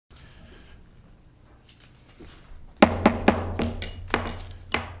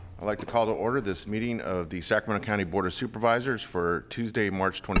I'd like to call to order this meeting of the Sacramento County Board of Supervisors for Tuesday,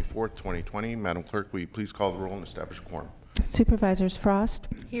 March 24th, 2020. Madam Clerk, will you please call the roll and establish a quorum? Supervisors Frost.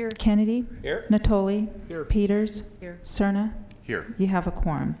 Here. Kennedy. Here. Natoli. Here. Peters. Here. Cerna. Here. You have a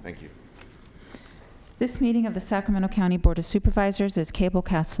quorum. Thank you. This meeting of the Sacramento County Board of Supervisors is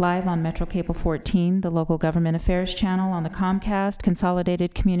cablecast live on Metro Cable 14, the local government affairs channel on the Comcast,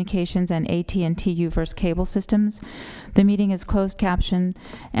 Consolidated Communications, and AT&T U-verse cable systems. The meeting is closed captioned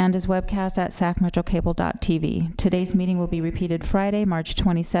and is webcast at sacmetrocable.tv. Today's meeting will be repeated Friday, March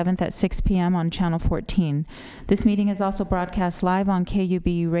 27th at 6 p.m. on Channel 14. This meeting is also broadcast live on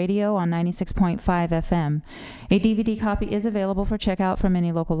KUBU Radio on 96.5 FM. A DVD copy is available for checkout from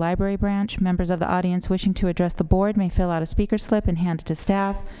any local library branch. Members of the audience wishing to address the board may fill out a speaker slip and hand it to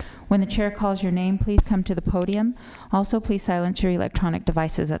staff. When the chair calls your name, please come to the podium. Also, please silence your electronic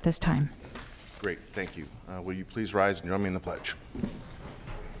devices at this time. Great, thank you. Will you please rise and join me in the pledge?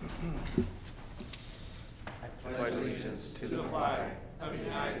 I pledge allegiance to the flag of the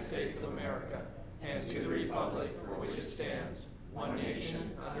United States of America and to the republic for which it stands, one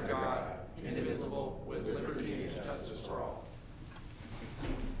nation, under God, indivisible, with liberty and justice for all.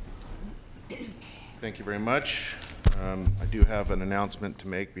 Thank you very much. I do have an announcement to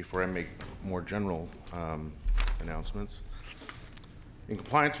make before I make more general announcements. In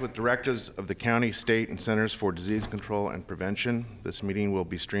compliance with directives of the county, state, and Centers for Disease Control and Prevention, this meeting will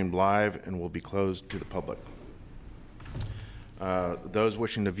be streamed live and will be closed to the public. Those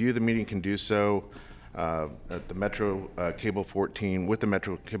wishing to view the meeting can do so at the Metro Cable 14 with the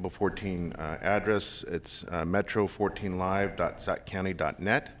Metro Cable 14 address. It's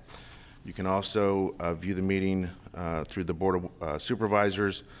metro14live.saccounty.net. You can also view the meeting through the Board of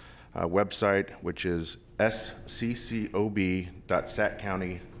Supervisors website, which is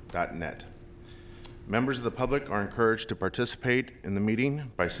sccob.saccounty.net. Members of the public are encouraged to participate in the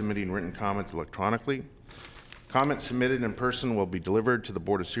meeting by submitting written comments electronically. Comments submitted in person will be delivered to the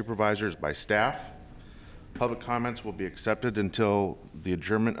Board of Supervisors by staff. Public comments will be accepted until the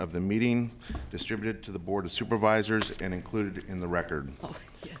adjournment of the meeting, distributed to the Board of Supervisors and included in the record. Oh,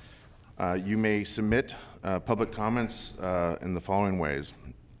 yes. You may submit public comments in the following ways.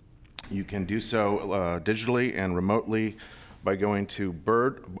 You can do so digitally and remotely by going to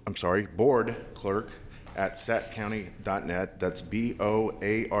board clerk at saccounty.net. That's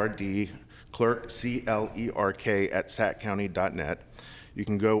BOARD clerk, CLERK at saccounty.net. You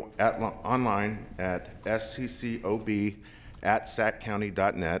can go online at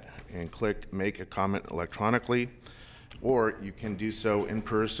sccob@saccounty.net and click make a comment electronically, or you can do so in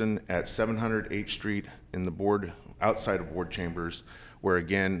person at 700 H Street in the board, outside of board chambers, where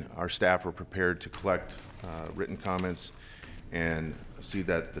again our staff are prepared to collect written comments and see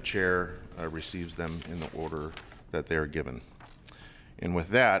that the chair receives them in the order that they are given. And with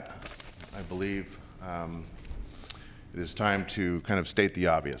that, I believe it is time to kind of state the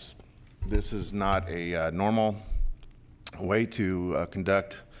obvious. This is not a normal way to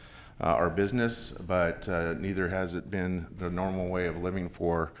conduct our business, but neither has it been the normal way of living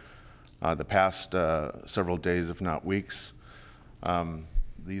for the past several days, if not weeks.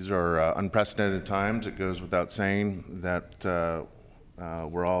 These are unprecedented times. It goes without saying that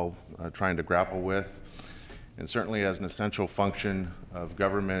we're all trying to grapple with. And certainly as an essential function of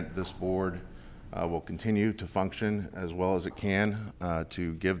government, this board will continue to function as well as it can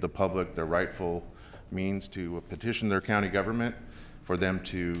to give the public their rightful means to petition their county government, for them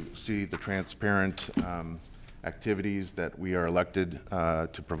to see the transparent activities that we are elected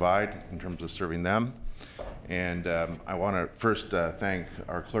to provide in terms of serving them. And I want to first thank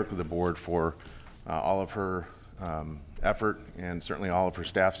our clerk of the board for all of her effort, and certainly all of her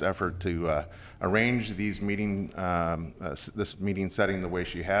staff's effort to arrange these this meeting setting the way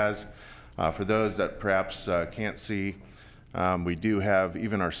she has. For those that perhaps can't see, we do have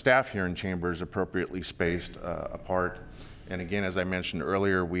even our staff here in chambers appropriately spaced apart. And again, as I mentioned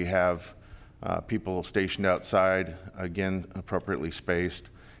earlier, we have people stationed outside, again, appropriately spaced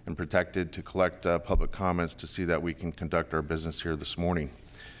and protected to collect public comments to see that we can conduct our business here this morning.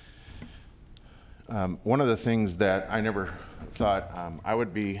 One of the things that I never thought I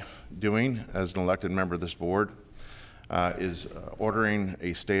would be doing as an elected member of this board is ordering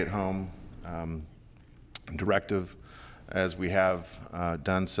a stay-at-home directive, as we have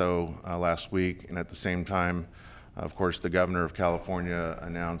done so last week. And at the same time, of course, the governor of California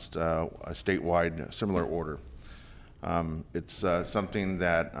announced a statewide similar order. It's something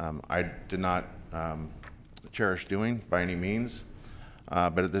that I did not cherish doing by any means,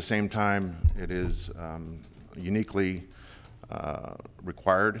 but at the same time, it is uniquely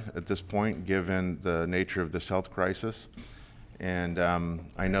required at this point, given the nature of this health crisis. And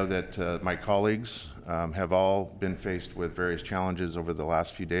I know that my colleagues have all been faced with various challenges over the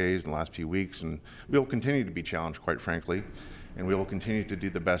last few days and the last few weeks, and we will continue to be challenged, quite frankly, and we will continue to do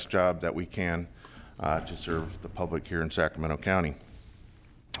the best job that we can to serve the public here in Sacramento County.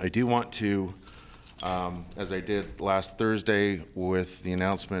 I do want to, as I did last Thursday with the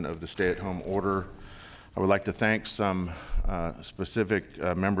announcement of the stay-at-home order, I would like to thank some specific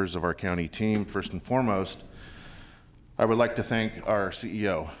members of our county team. First and foremost, I would like to thank our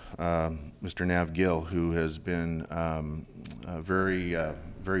CEO, Mr. Nav Gill, who has been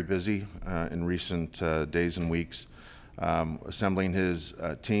very busy in recent days and weeks, assembling his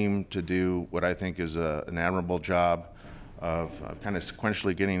team to do what I think is an admirable job of kind of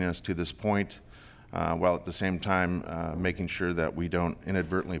sequentially getting us to this point, while at the same time making sure that we don't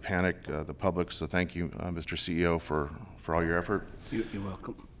inadvertently panic the public. So thank you, Mr. CEO, for all your effort. You're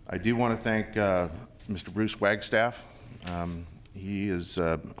welcome. I do want to thank Mr. Bruce Wagstaff. He is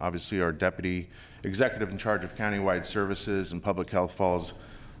obviously our deputy executive in charge of countywide services, and public health falls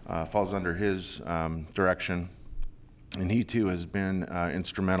under his direction. And he too has been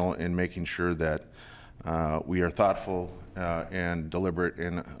instrumental in making sure that we are thoughtful and deliberate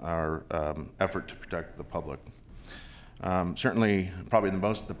in our effort to protect the public. Certainly, probably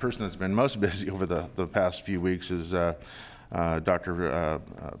the person that's been most busy over the past few weeks is Dr.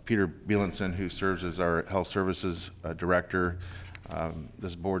 Peter Bielenson, who serves as our Health Services Director.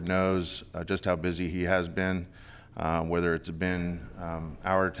 This board knows just how busy he has been, whether it's been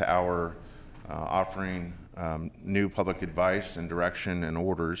hour to hour offering new public advice and direction and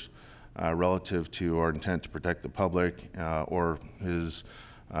orders relative to our intent to protect the public, or his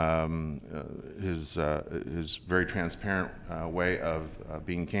very transparent way of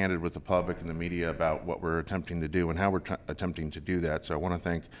being candid with the public and the media about what we're attempting to do and how we're attempting to do that. So I want to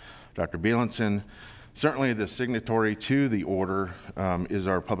thank Dr. Bielenson. Certainly the signatory to the order is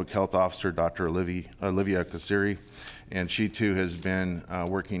our public health officer, Dr. Olivia Kasiri, and she too has been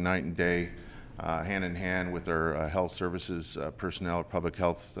working night and day, hand in hand with our health services personnel, public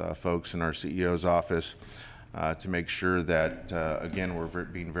health folks in our CEO's office, to make sure that, again, we're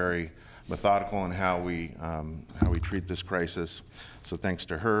being very methodical in how we treat this crisis. So thanks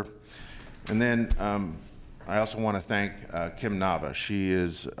to her. And then I also want to thank Kim Nava. She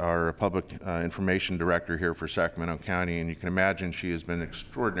is our public information director here for Sacramento County, and you can imagine she has been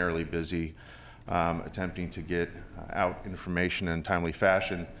extraordinarily busy attempting to get out information in a timely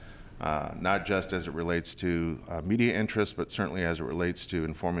fashion, not just as it relates to media interests, but certainly as it relates to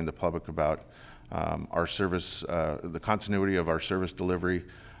informing the public about our service, the continuity of our service delivery,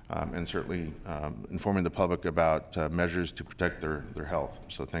 and certainly informing the public about measures to protect their health.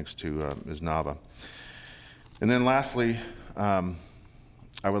 So thanks to Ms. Nava. And then lastly, I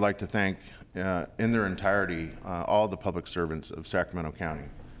would like to thank in their entirety all the public servants of Sacramento County.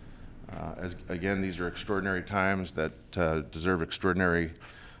 Again, these are extraordinary times that deserve extraordinary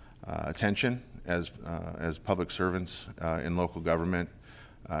attention as public servants in local government.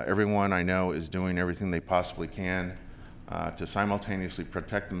 Everyone I know is doing everything they possibly can to simultaneously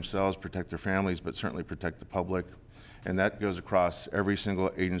protect themselves, protect their families, but certainly protect the public. And that goes across every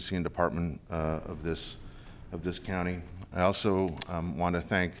single agency and department of this county. I also want to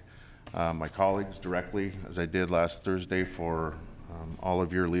thank my colleagues directly, as I did last Thursday, for all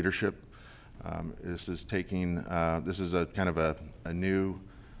of your leadership. This is a kind of a new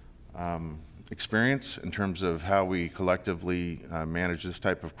experience in terms of how we collectively manage this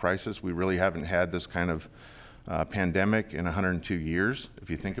type of crisis. We really haven't had this kind of pandemic in 102 years, if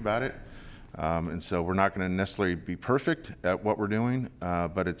you think about it. And so we're not going to necessarily be perfect at what we're doing,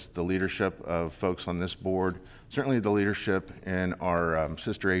 but it's the leadership of folks on this board, certainly the leadership in our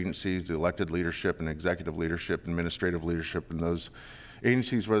sister agencies, the elected leadership and executive leadership, administrative leadership in those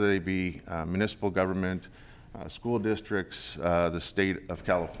agencies, whether they be municipal government, school districts, the state of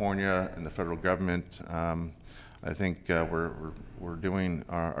California, and the federal government. I think we're doing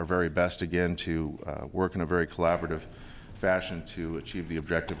our very best again to work in a very collaborative fashion to achieve the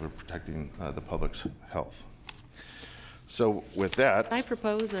objective of protecting the public's health. So with that, I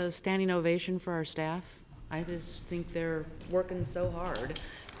propose a standing ovation for our staff. I just think they're working so hard.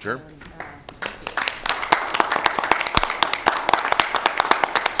 Sure.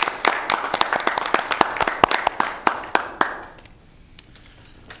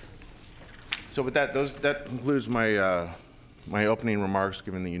 So with that, that concludes my my opening remarks,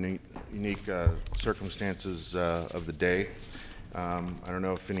 given the unique circumstances of the day. I don't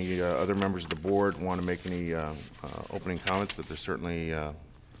know if any other members of the board want to make any opening comments, but they're certainly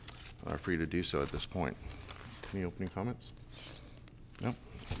free to do so at this point. Any opening comments? No?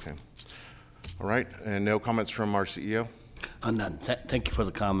 Okay. All right, and no comments from our CEO? None. Thank you for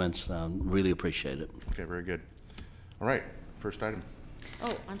the comments. Really appreciate it. Okay, very good. All right, first item.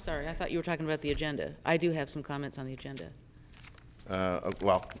 Oh, I'm sorry. I thought you were talking about the agenda. I do have some comments on the agenda.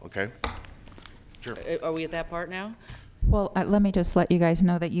 Well, okay. Sure. Are we at that part now? Well, let me just let you guys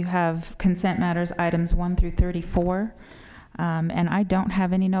know that you have consent matters items 1 through 34, and I don't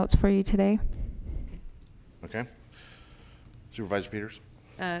have any notes for you today. Okay. Supervisor Peters?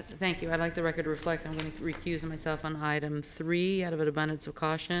 Thank you. I'd like the record to reflect I'm going to recuse myself on item 3 out of an abundance of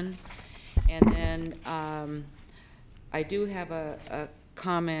caution. And then I do have a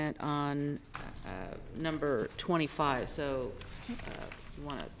comment on number 25, so you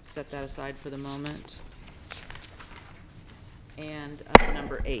want to set that aside for the moment. And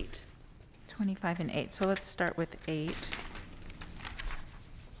number 8. 25 and 8. So let's start with 8.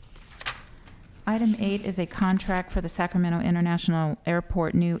 Item 8 is a contract for the Sacramento International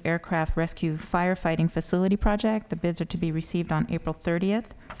Airport new aircraft rescue firefighting facility project. The bids are to be received on April 30th.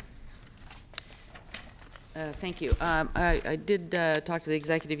 Thank you. I did talk to the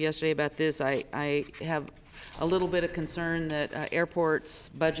executive yesterday about this. I have a little bit of concern that airport's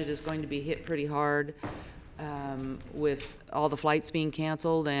budget is going to be hit pretty hard with all the flights being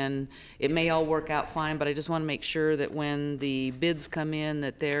canceled, and it may all work out fine, but I just want to make sure that when the bids come in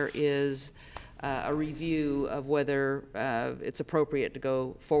that there is a review of whether it's appropriate to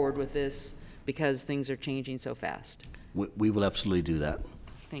go forward with this because things are changing so fast. We will absolutely do that.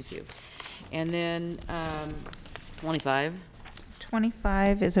 Thank you. And then 25.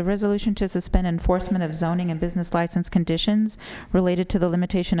 25 is a resolution to suspend enforcement of zoning and business license conditions related to the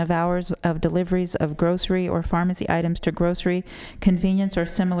limitation of hours of deliveries of grocery or pharmacy items to grocery, convenience, or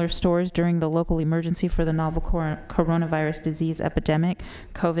similar stores during the local emergency for the novel coronavirus disease epidemic,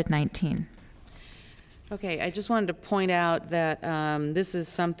 COVID-19. Okay, I just wanted to point out that this is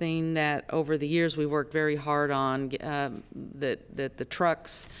something that over the years we worked very hard on, that the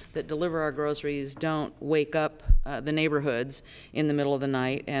trucks that deliver our groceries don't wake up the neighborhoods in the middle of the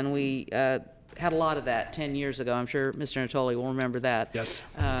night, and we had a lot of that 10 years ago. I'm sure Mr. Natoli will remember that. Yes.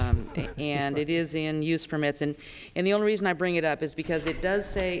 And it is in use permits, and the only reason I bring it up is because it does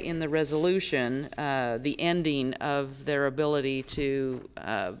say in the resolution the ending of their ability to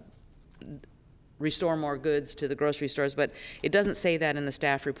restore more goods to the grocery stores, but it doesn't say that in the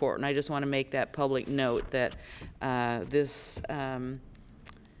staff report, and I just want to make that public note that this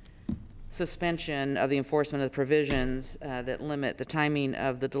suspension of the enforcement of the provisions that limit the timing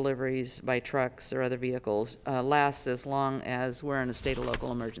of the deliveries by trucks or other vehicles lasts as long as we're in a state of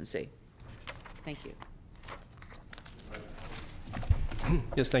local emergency. Thank you.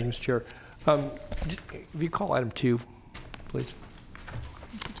 Yes, thank you, Mr. Chair. If you call item 2, please.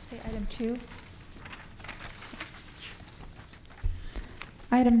 Did you say item 2?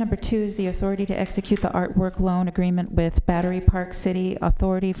 Item number 2 is the authority to execute the artwork loan agreement with Battery Park City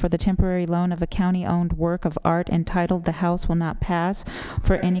Authority for the temporary loan of a county-owned work of art entitled "The House Will Not Pass"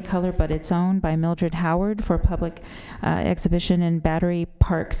 for any color but its own by Mildred Howard for public exhibition in Battery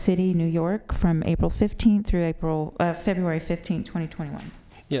Park City, New York from April 15th through February 15th, 2021.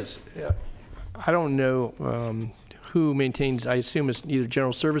 Yes. I don't know who maintains, I assume it's either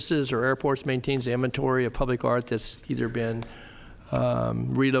General Services or Airports maintains the inventory of public art that's either been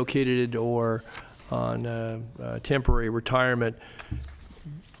relocated or on temporary retirement.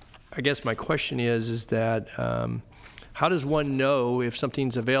 I guess my question is that how does one know if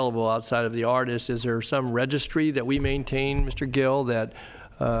something's available outside of the artist? Is there some registry that we maintain, Mr. Gill, that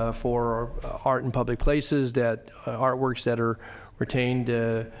for art in public places, that artworks that are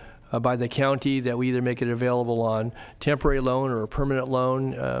retained by the county, that we either make it available on temporary loan or a permanent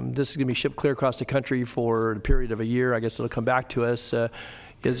loan? This is going to be shipped clear across the country for a period of a year. I guess it'll come back to us.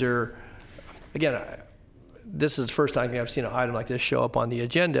 Is there, again, this is the first time I've seen an item like this show up on the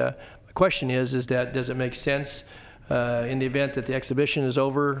agenda. The question is that does it make sense in the event that the exhibition is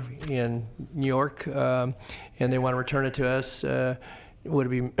over in New York and they want to return it to us?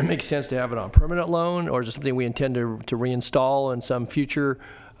 Would it make sense to have it on permanent loan, or is it something we intend to reinstall in some future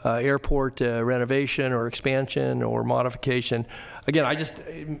airport renovation or expansion or modification? Again,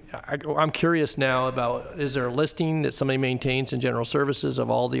 I'm curious now about, is there a listing that somebody maintains in General Services of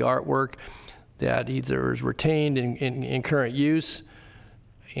all the artwork that either is retained in current use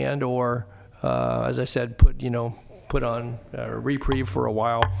and or, as I said, put on reprieve for a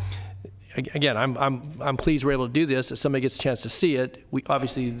while? Again, I'm pleased we're able to do this. If somebody gets a chance to see it, we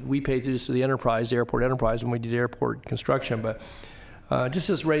pay through this to the enterprise, the airport enterprise, when we do the airport construction. But just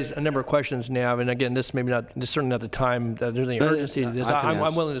has raised a number of questions now, and again, this certainly not the time that there's any urgency to this.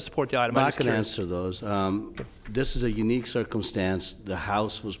 I'm willing to support the item. I can answer those. This is a unique circumstance. The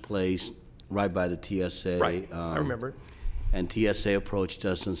house was placed right by the TSA. Right, I remember. And TSA approached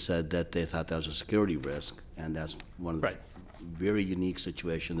us and said that they thought that was a security risk, and that's one of the very unique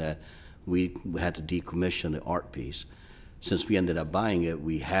situation that we had to decommission the art piece. Since we ended up buying it,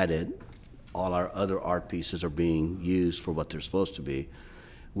 we had it. All our other art pieces are being used for what they're supposed to be.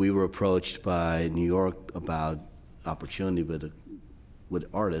 We were approached by New York about opportunity with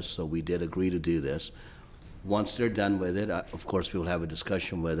artists, so we did agree to do this. Once they're done with it, of course, we will have a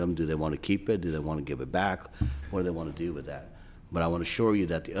discussion with them. Do they want to keep it? Do they want to give it back? What do they want to do with that? But I want to assure you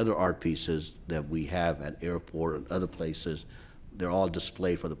that the other art pieces that we have at airport and other places, they're all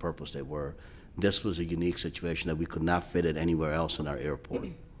displayed for the purpose they were. This was a unique situation that we could not fit it anywhere else in our airport.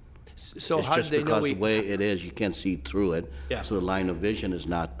 So It's how just did they know because the way it is, you can't see through it. Yeah. So the line of vision is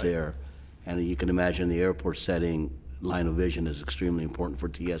not there. And you can imagine the airport setting, line of vision is extremely important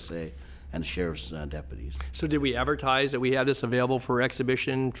for TSA and sheriff's deputies. So did we advertise that we have this available for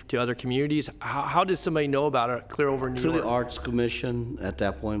exhibition to other communities? How did somebody know about it clear over New Through York? the Arts Commission, at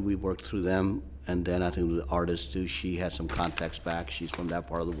that point, we worked through them, and then I think the artist too, she had some contacts back. She's from that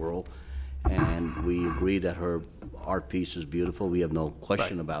part of the world, and we agreed that her art piece is beautiful. We have no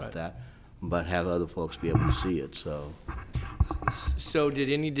question about that, but have other folks be able to see it, so. So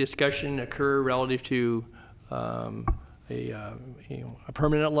did any discussion occur relative to a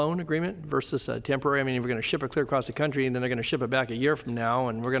permanent loan agreement versus a temporary? I mean, if we're going to ship it clear across the country and then they're going to ship it back a year from now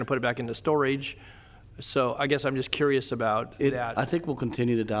and we're going to put it back into storage. So I guess I'm just curious about that. I think we'll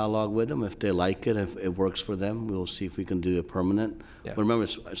continue the dialogue with them. If they like it, if it works for them, we'll see if we can do it permanent. Yeah. But remember,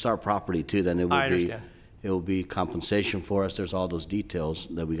 it's our property too, then understand. It will be compensation for us. There's all those details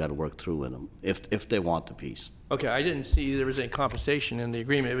that we got to work through with them, if they want the piece. Okay, I didn't see there was any compensation in the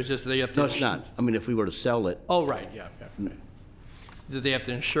agreement. It was just they have to. No, it's not. I mean, if we were to sell it. Oh, right, yeah. That they have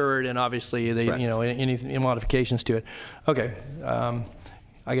to insure it, and obviously they, you know, any modifications to it. Okay,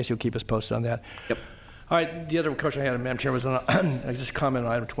 I guess you'll keep us posted on that. Yep. All right, the other question I had, Madam Chair, was on just comment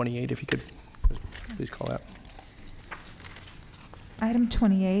on item 28, if you could please call that. Item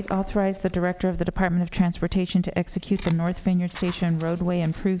 28, authorize the Director of the Department of Transportation to execute the North Vineyard Station Roadway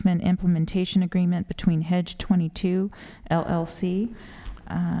Improvement Implementation Agreement between Hedge 22 LLC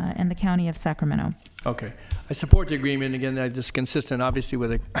and the County of Sacramento. Okay. I support the agreement. Again, this is consistent, obviously,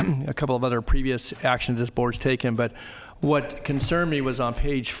 with a couple of other previous actions this board's taken. But what concerned me was on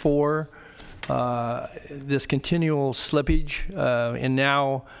page 4, this continual slippage. And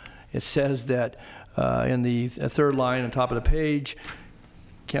now it says that in the third line on top of the page,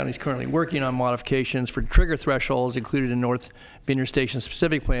 county is currently working on modifications for trigger thresholds included in North Vineyard Station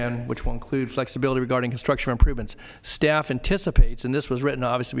specific plan, which will include flexibility regarding construction improvements. Staff anticipates, and this was written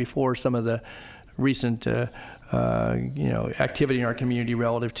obviously before some of the recent activity in our community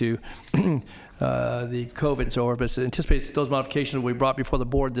relative to the COVID and so forth, but it anticipates those modifications will be brought before the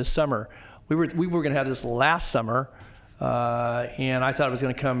board this summer. We were going to have this last summer, and I thought it was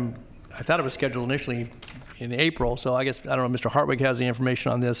going to come. I thought it was scheduled initially in April, so I guess, I don't know if Mr. Hartwig has the information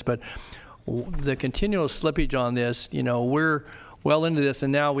on this, but the continual slippage on this, you know, we're well into this,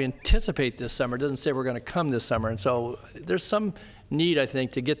 and now we anticipate this summer. It doesn't say we're going to come this summer, and so there's some need, I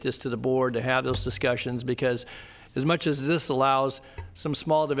think, to get this to the board, to have those discussions, because as much as this allows some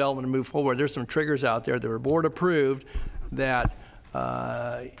small development to move forward, there's some triggers out there that were board approved that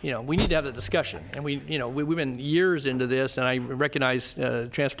we need to have that discussion. And we've been years into this, and I recognize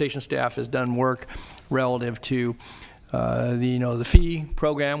transportation staff has done work relative to the fee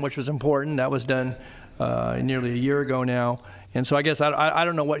program, which was important. That was done nearly a year ago now. And so I guess I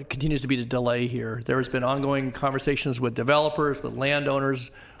don't know what continues to be the delay here. There has been ongoing conversations with developers, with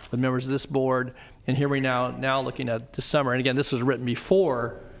landowners, with members of this board, and here we now looking at the summer. And again, this was written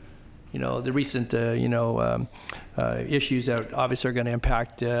before the recent issues that obviously are going to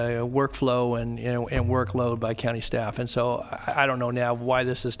impact workflow and workload by county staff. And so I don't know now why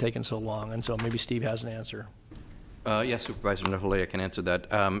this has taken so long. And so maybe Steve has an answer. Yes, Supervisor Nahalea can answer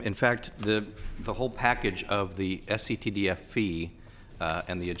that. In fact, the whole package of the SCTDF fee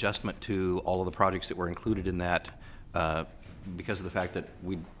and the adjustment to all of the projects that were included in that, because of the fact that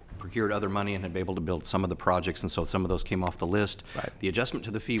we procured other money and had been able to build some of the projects, and so some of those came off the list. Right. The adjustment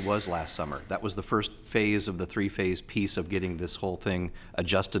to the fee was last summer. That was the first phase of the 3-phase piece of getting this whole thing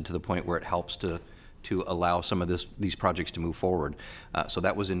adjusted to the point where it helps to allow some of these projects to move forward. So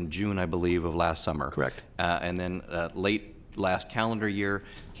that was in June, I believe, of last summer. Correct. And then late last calendar year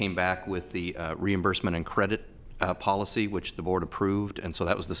came back with the reimbursement and credit policy, which the board approved, and so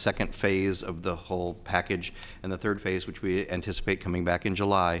that was the second phase of the whole package. And the third phase, which we anticipate coming back in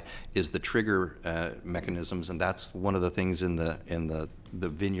July, is the trigger mechanisms, and that's one of the things in the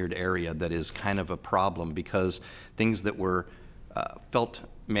vineyard area that is kind of a problem, because things that were felt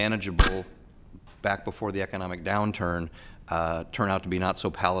manageable back before the economic downturn turn out to be not so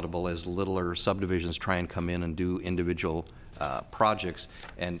palatable as littler subdivisions try and come in and do individual projects,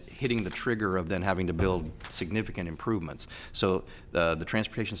 and hitting the trigger of then having to build significant improvements. So the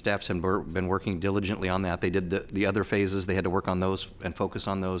transportation staffs have been working diligently on that. They did the other phases. They had to work on those and focus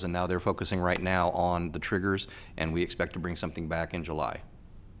on those, and now they're focusing right now on the triggers, and we expect to bring something back in July.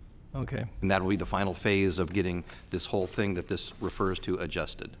 Okay. And that will be the final phase of getting this whole thing that this refers to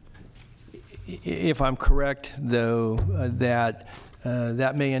adjusted. If I'm correct, though,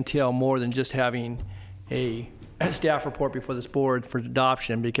 that may entail more than just having a staff report before this board for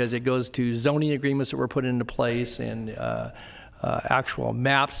adoption, because it goes to zoning agreements that were put into place and actual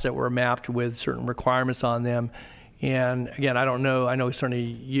maps that were mapped with certain requirements on them. And again, I don't know, I know certainly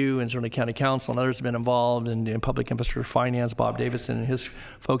you and certainly county council and others have been involved in public infrastructure finance. Bob Davidson and his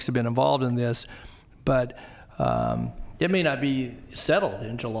folks have been involved in this, but it may not be settled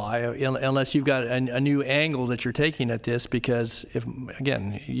in July unless you've got a new angle that you're taking at this, because if,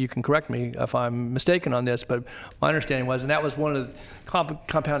 again, you can correct me if I'm mistaken on this, but my understanding was, and that was one of the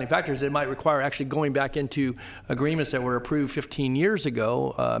compounding factors, it might require actually going back into agreements that were approved 15 years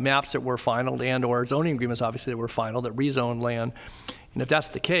ago, maps that were finalized and or zoning agreements obviously that were final that rezoned land. And if that's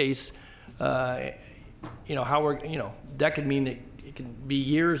the case, you know, how we're, you know, that could mean that it could be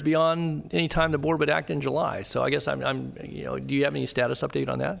years beyond any time the board would act in July. So I guess I'm you know, do you have any status update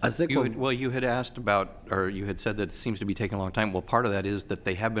on that? I think you had asked about, or you had said that it seems to be taking a long time. Well, part of that is that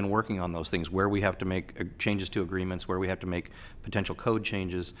they have been working on those things, where we have to make changes to agreements, where we have to make potential code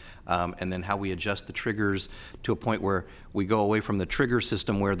changes, and then how we adjust the triggers to a point where we go away from the trigger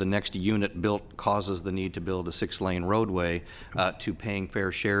system where the next unit built causes the need to build a 6-lane roadway to paying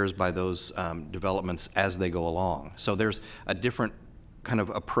fair shares by those developments as they go along. So there's a different kind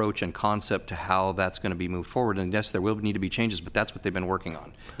of approach and concept to how that's going to be moved forward. And yes, there will need to be changes, but that's what they've been working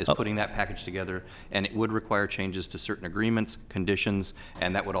on, is putting that package together. And it would require changes to certain agreements, conditions,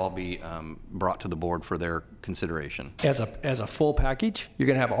 and that would all be brought to the board for their consideration. As a full package, you're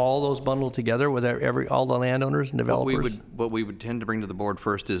going to have all those bundled together with all the landowners and developers? What we would tend to bring to the board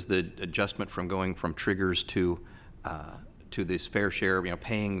first is the adjustment from going from triggers to this fair share, you know,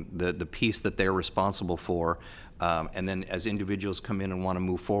 paying the piece that they're responsible for. And then as individuals come in and want to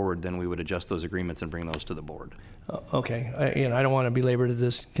move forward, then we would adjust those agreements and bring those to the board. Okay. I don't want to belabor to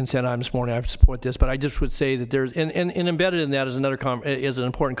this consent item this morning. I support this, but I just would say that there's, and embedded in that is is an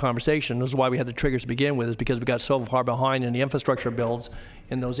important conversation. This is why we had the triggers to begin with, is because we got so far behind in the infrastructure builds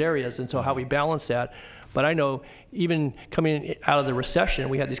in those areas, and so how we balance that. But I know even coming out of the recession,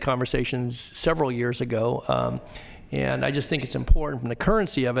 we had these conversations several years ago, and I just think it's important from the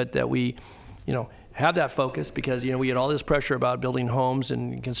currency of it that we, you know, have that focus, because, you know, we had all this pressure about building homes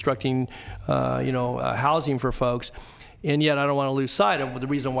and constructing, housing for folks, and yet I don't want to lose sight of the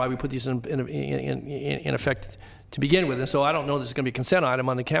reason why we put these in effect to begin with. And so I don't know this is going to be a consent item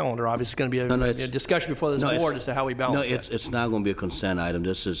on the calendar. Obviously, it's going to be a discussion before this board as to how we balance it. No, it's not going to be a consent item.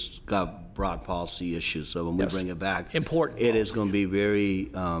 This has got broad policy issues, so when we bring it back, it is going to be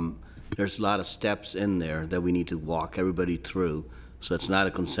very, there's a lot of steps in there that we need to walk everybody through, so it's not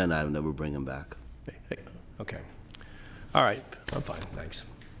a consent item that we're bringing back. Okay. All right. I'm fine. Thanks.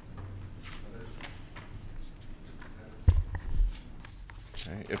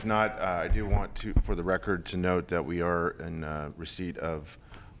 Okay. If not, I do want to, for the record, to note that we are in receipt of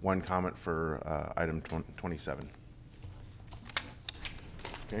one comment for item 27.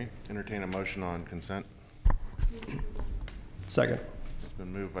 Okay. Entertain a motion on consent. Second. It's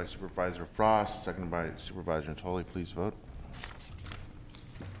been moved by Supervisor Frost, seconded by Supervisor Natoli. Please vote.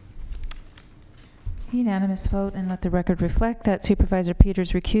 Unanimous vote, and let the record reflect that Supervisor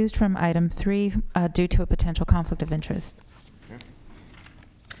Peters recused from item 3 due to a potential conflict of interest.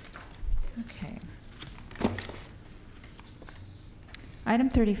 Okay. Item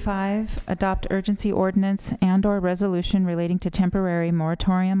 35, adopt urgency ordinance and/or resolution relating to temporary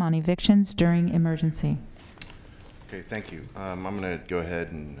moratorium on evictions during emergency. Okay, thank you. I'm going to go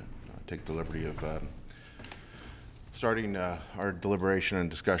ahead and take the liberty of starting our deliberation and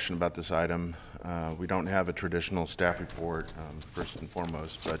discussion about this item. We don't have a traditional staff report, first and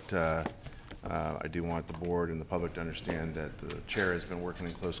foremost, but I do want the board and the public to understand that the chair has been working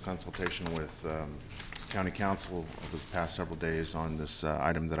in close consultation with county council over the past several days on this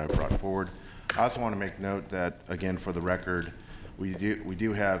item that I brought forward. I also want to make note that, again, for the record, we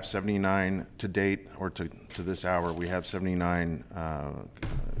do have 79 to date, or to this hour, we have 79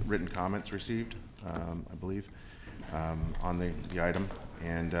 written comments received, I believe, on the item.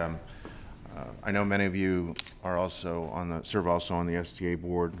 And I know many of you are also serve also on the STA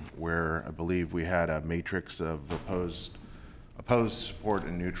board, where I believe we had a matrix of opposed, support,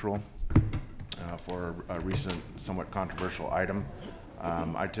 and neutral. for a recent, somewhat controversial item.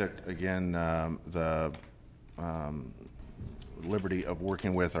 I took, again, the liberty of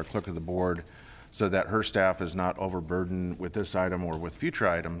working with our clerk of the board so that her staff is not overburdened with this item or with future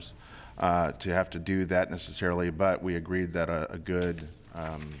items to have to do that necessarily, but we agreed that a good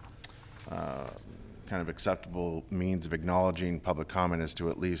kind of acceptable means of acknowledging public comment is to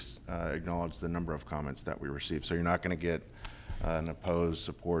at least acknowledge the number of comments that we received. So you're not going to get an opposed,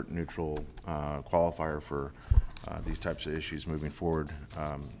 support, neutral qualifier for these types of issues moving forward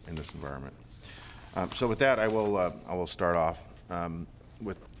in this environment. So with that, I will start off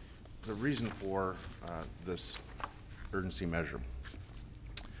with the reason for this urgency measure.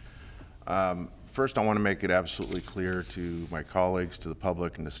 First, I want to make it absolutely clear to my colleagues, to the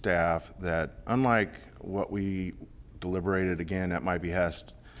public, and to staff that unlike what we deliberated again at my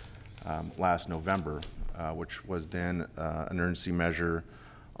behest last November, which was then an urgency measure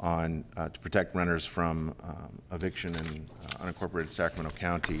on to protect renters from eviction in unincorporated Sacramento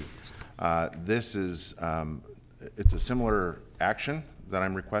County, this is it's a similar action that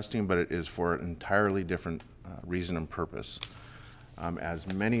I'm requesting, but it is for an entirely different reason and purpose.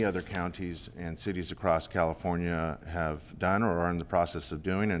 As many other counties and cities across California have done or are in the process of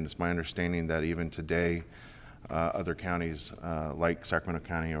doing, and it's my understanding that even today other counties like Sacramento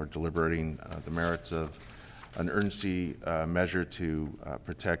County are deliberating the merits of an urgency measure to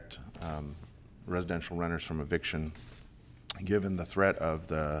protect residential renters from eviction given the threat of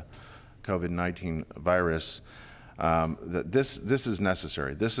the COVID-19 virus. That this is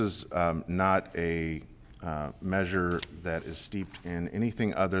necessary. This is not a measure that is steeped in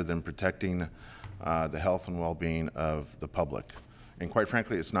anything other than protecting the health and well-being of the public. And quite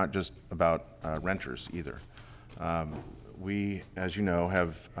frankly, it's not just about renters either. We, as you know,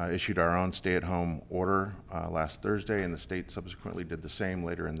 have issued our own stay-at-home order last Thursday, and the state subsequently did the same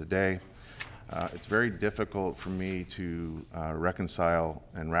later in the day. It's very difficult for me to reconcile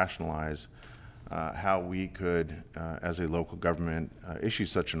and rationalize how we could, as a local government, issue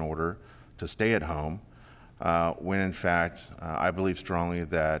such an order to stay at home when in fact I believe strongly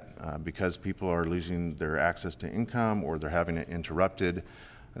that because people are losing their access to income or they're having it interrupted,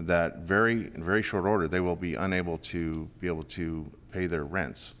 that in very short order they will be unable to pay their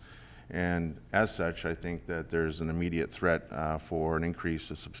rents. And as such, I think that there's an immediate threat for an increase,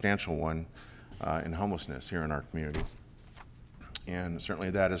 a substantial one, in homelessness here in our community. And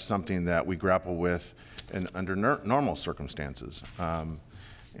certainly that is something that we grapple with under normal circumstances.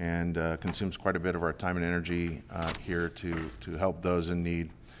 And consumes quite a bit of our time and energy here to help those in need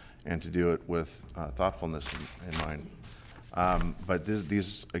and to do it with thoughtfulness in mind. But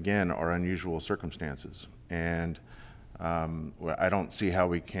these, again, are unusual circumstances. And I don't see how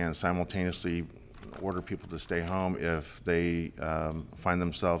we can simultaneously order people to stay home if they find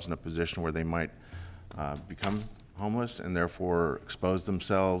themselves in a position where they might become homeless and therefore expose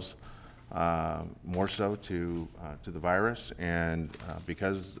themselves more so to the virus. And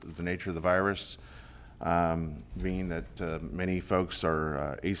because of the nature of the virus being that many folks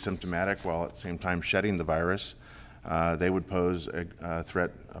are asymptomatic while at the same time shedding the virus, they would pose a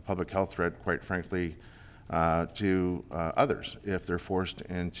threat, a public health threat, quite frankly, to others if they're forced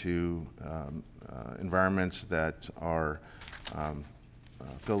into environments that are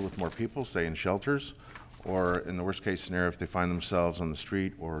filled with more people, say in shelters, or in the worst case scenario, if they find themselves on the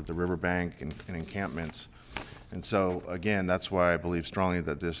street or the riverbank in encampments. And so, again, that's why I believe strongly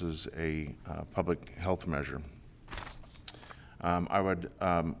that this is a public health measure. I would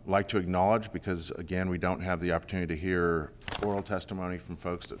like to acknowledge, because again, we don't have the opportunity to hear oral testimony from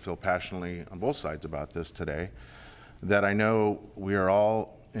folks that feel passionately on both sides about this today, that I know we are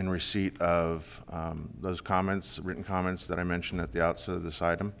all in receipt of those comments, written comments that I mentioned at the outset of this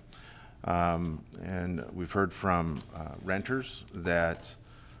item. And we've heard from renters that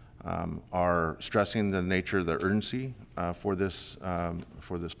are stressing the nature of the urgency for this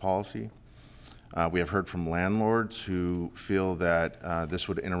policy. We have heard from landlords who feel that this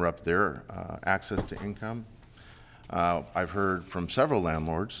would interrupt their access to income. I've heard from several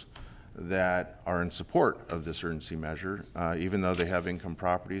landlords that are in support of this urgency measure, even though they have income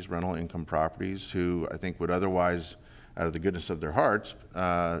properties, rental income properties, who I think would otherwise, out of the goodness of their hearts,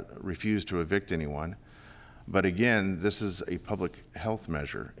 refuse to evict anyone. But again, this is a public health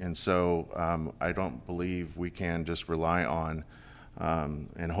measure, and so I don't believe we can just rely on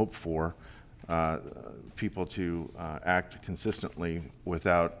and hope for people to act consistently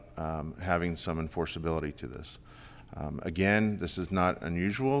without having some enforceability to this. Again, this is not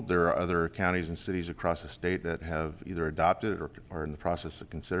unusual. There are other counties and cities across the state that have either adopted it or are in the process of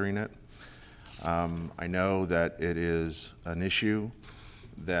considering it. I know that it is an issue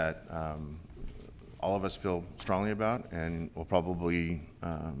that all of us feel strongly about, and we'll probably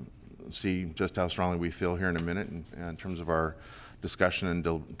see just how strongly we feel here in a minute in terms of our discussion and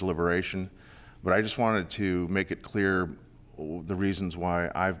deliberation. But I just wanted to make it clear the reasons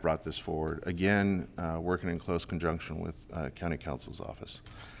why I've brought this forward. Again, working in close conjunction with County Counsel's office.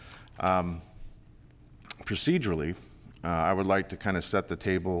 Procedurally, I would like to kind of set the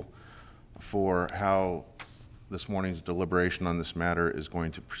table for how this morning's deliberation on this matter is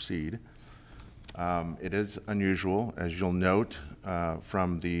going to proceed. It is unusual, as you'll note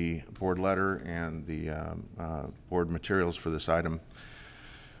from the board letter and the board materials for this item.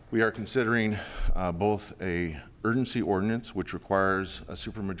 We are considering both a urgency ordinance, which requires a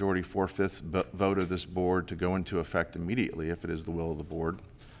supermajority 4/5 vote of this board to go into effect immediately if it is the will of the board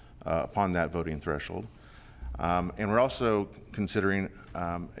upon that voting threshold. And we're also considering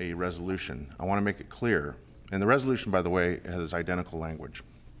a resolution. I want to make it clear, and the resolution, by the way, has identical language.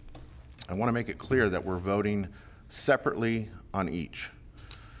 I want to make it clear that we're voting separately on each.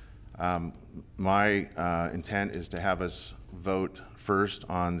 My intent is to have us vote first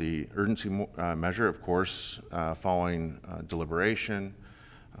on the urgency measure, of course, following deliberation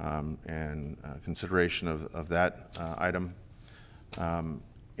and consideration of that item.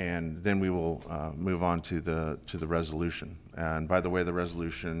 And then we will move on to the resolution. And by the way, the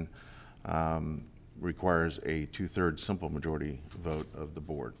resolution requires a 2/3 simple majority vote of the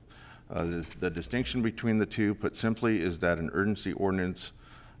board. The distinction between the two, put simply, is that an urgency ordinance,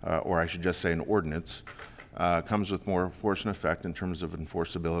 or I should just say an ordinance, comes with more force and effect in terms of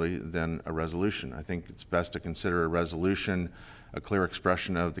enforceability than a resolution. I think it's best to consider a resolution a clear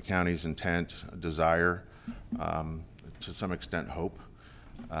expression of the county's intent, desire, to some extent hope,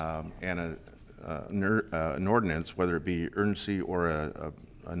 and an ordinance, whether it be urgency or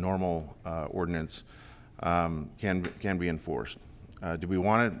a normal ordinance, can be enforced. Do we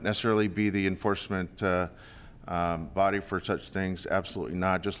want to necessarily be the enforcement body for such things? Absolutely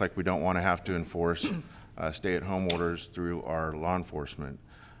not, just like we don't want to have to enforce stay-at-home orders through our law enforcement.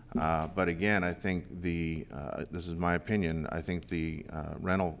 But again, I think this is my opinion, I think the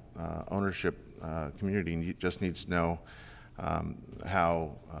rental ownership community just needs to know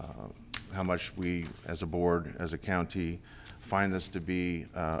how much we as a board, as a county, find this to be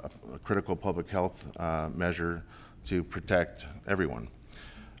a critical public health measure to protect everyone.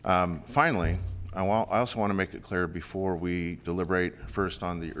 Finally, I also want to make it clear before we deliberate first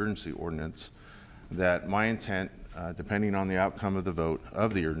on the urgency ordinance that my intent, depending on the outcome of the vote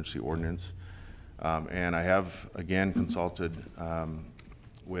of the urgency ordinance, and I have again consulted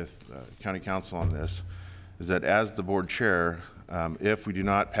with County Council on this, is that as the board chair, if we do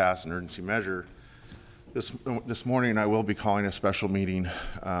not pass an urgency measure, this morning I will be calling a special meeting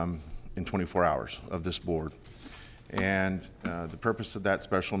in 24 hours of this board. And the purpose of that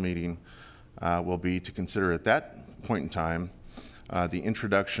special meeting will be to consider at that point in time the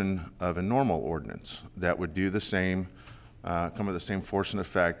introduction of a normal ordinance that would do the same, come with the same force and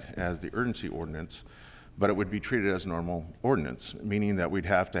effect as the urgency ordinance, but it would be treated as a normal ordinance, meaning that we'd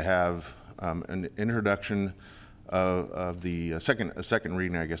have to have an introduction of the second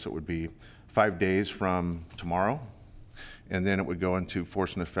reading, I guess it would be 5 days from tomorrow, and then it would go into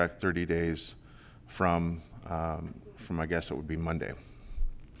force and effect 30 days from I guess it would be Monday.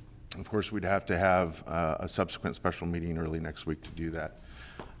 Of course, we'd have to have a subsequent special meeting early next week to do that.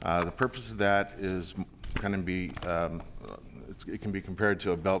 The purpose of that is kind of be, it can be compared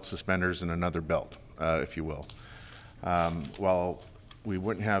to a belt, suspenders, and another belt, if you will. While we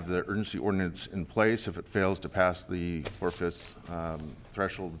wouldn't have the urgency ordinance in place if it fails to pass the 4/5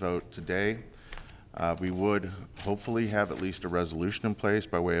 threshold vote today, we would hopefully have at least a resolution in place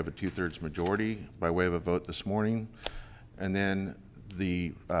by way of a 2/3 majority, by way of a vote this morning, and then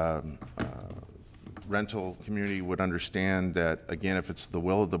the rental community would understand that, again, if it's the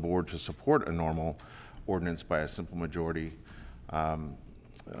will of the board to support a normal ordinance by a simple majority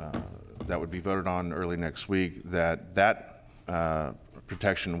that would be voted on early next week, that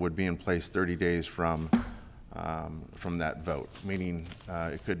protection would be in place 30 days from that vote, meaning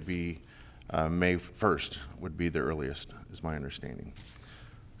it could be May 1st would be the earliest, is my understanding.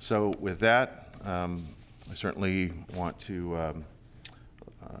 So with that, I certainly want to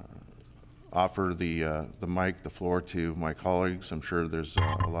offer the mic, the floor to my colleagues. I'm sure there's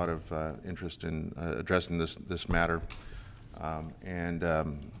a lot of interest in addressing this matter.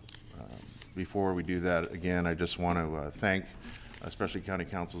 Before we do that, again, I just want to thank especially County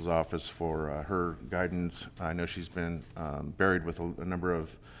Counsel's office for her guidance. I know she's been buried with a number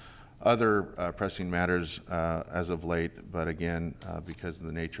of other pressing matters as of late, but again, because of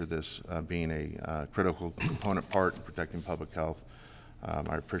the nature of this being a critical component part in protecting public health,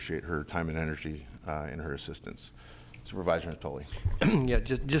 I appreciate her time and energy in her assistance. Supervisor Natoli. Yeah,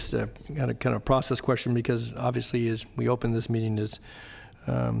 just a kind of process question, because obviously as we open this meeting is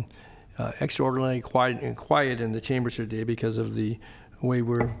extraordinarily quiet in the chambers today because of the way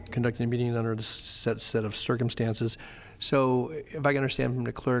we're conducting the meeting under the set of circumstances. So if I can understand from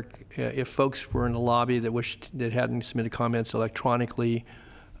the clerk, if folks were in the lobby that hadn't submitted comments electronically,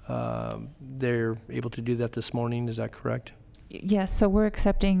 they're able to do that this morning, is that correct? Yes, so we're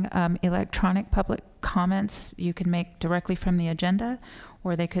accepting electronic public comments you can make directly from the agenda,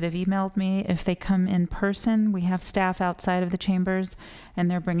 or they could have emailed me. If they come in person, we have staff outside of the chambers, and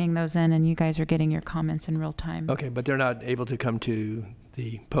they're bringing those in, and you guys are getting your comments in real time. Okay, but they're not able to come to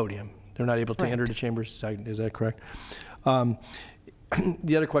the podium. They're not able to enter the chambers, is that correct?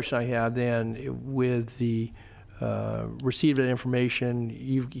 The other question I have then, with the receipt of that information,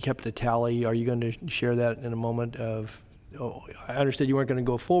 you kept a tally. Are you going to share that in a moment of, I understood you weren't going to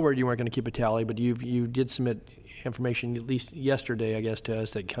go forward, you weren't going to keep a tally, but you did submit information, at least yesterday, I guess, to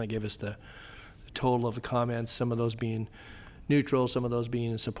us that kind of gave us the total of the comments, some of those being neutral, some of those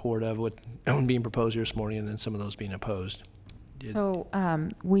being in support of what being proposed here this morning, and then some of those being opposed. So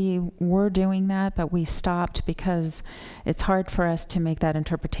we were doing that, but we stopped because it's hard for us to make that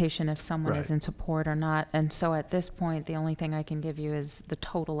interpretation if someone is in support or not. And so at this point, the only thing I can give you is the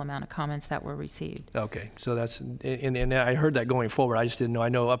total amount of comments that were received. Okay, so that's, and I heard that going forward. I just didn't know. I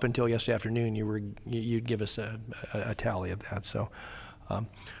know up until yesterday afternoon, you'd give us a tally of that. So,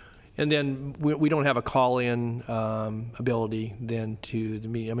 and then we don't have a call-in ability then to the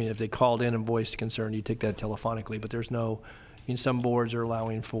meeting. I mean, if they called in and voiced concern, you take that telephonically, but there's no. I mean, some boards are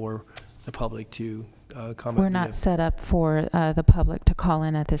allowing for the public to comment. We're not set up for the public to call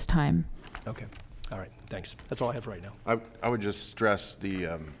in at this time. Okay. All right. Thanks. That's all I have for right now. I would just stress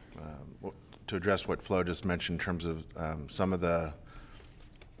to address what Flo just mentioned in terms of some of the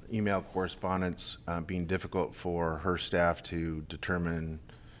email correspondence being difficult for her staff to determine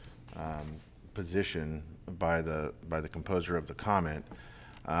position by the composer of the comment.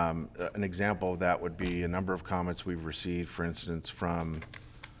 An example of that would be a number of comments we've received, for instance, from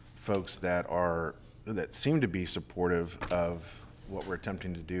folks that seem to be supportive of what we're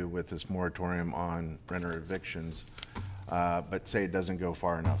attempting to do with this moratorium on renter evictions, but say it doesn't go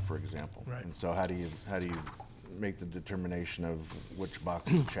far enough, for example. Right. And so how do you make the determination of which box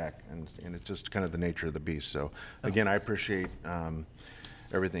to check? And it's just kind of the nature of the beast. So again, I appreciate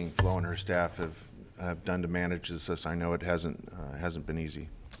everything Flo and her staff have done to manage this. I know it hasn't been easy.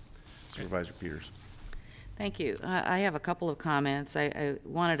 Supervisor Peters. Thank you. I have a couple of comments. I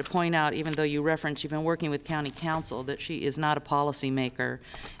wanted to point out, even though you referenced you've been working with County Council, that she is not a policymaker,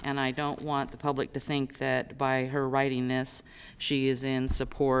 and I don't want the public to think that by her writing this, she is in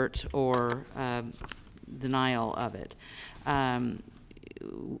support or denial of it.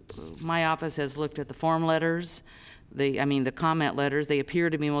 My office has looked at the form letters. The comment letters. They appear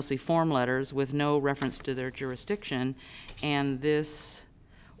to be mostly form letters with no reference to their jurisdiction, and this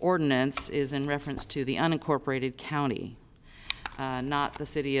ordinance is in reference to the unincorporated county, not from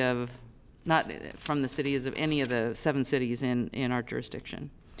the cities of any of the 7 cities in our jurisdiction,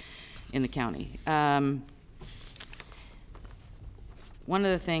 in the county. One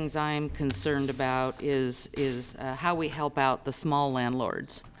of the things I'm concerned about is how we help out the small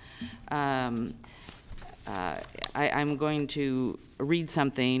landlords. I'm going to read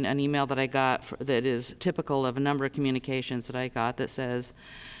something, an email that I got that is typical of a number of communications that I got that says,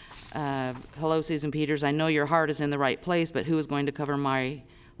 hello, Susan Peters, I know your heart is in the right place, but who is going to cover my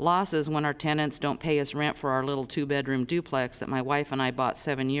losses when our tenants don't pay us rent for our little 2-bedroom duplex that my wife and I bought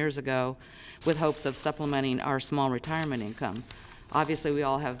 7 years ago with hopes of supplementing our small retirement income? Obviously, we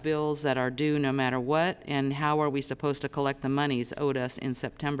all have bills that are due no matter what, and how are we supposed to collect the monies owed us in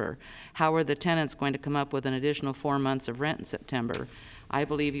September? How are the tenants going to come up with an additional 4 months of rent in September? I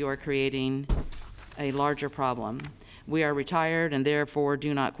believe you are creating a larger problem. We are retired and therefore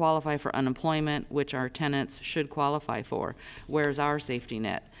do not qualify for unemployment, which our tenants should qualify for. Where's our safety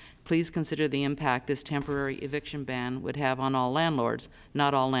net? Please consider the impact this temporary eviction ban would have on all landlords.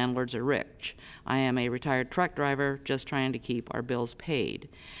 Not all landlords are rich. I am a retired truck driver just trying to keep our bills paid.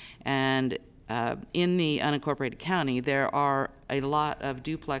 And in the unincorporated county, there are a lot of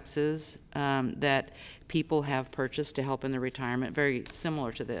duplexes that people have purchased to help in their retirement, very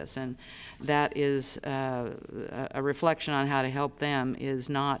similar to this. And that is a reflection on how to help them is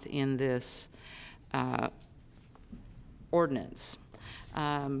not in this ordinance.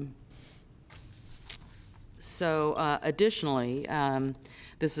 Additionally,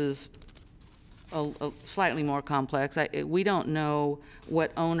 this is a slightly more complex. We don't know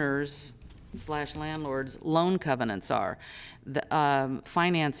what owners / landlords' loan covenants are. The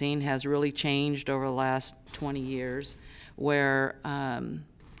financing has really changed over the last 20 years, where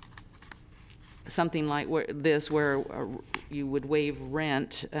something like this, where you would waive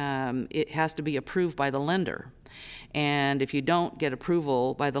rent, it has to be approved by the lender. And if you don't get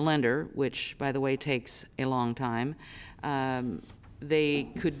approval by the lender, which, by the way, takes a long time, they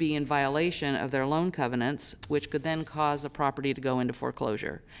could be in violation of their loan covenants, which could then cause the property to go into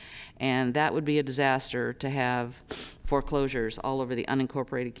foreclosure. And that would be a disaster to have foreclosures all over the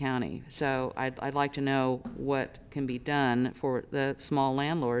unincorporated county. So I'd like to know what can be done for the small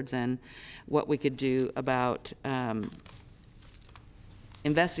landlords and what we could do about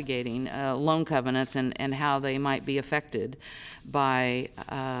investigating loan covenants and how they might be affected by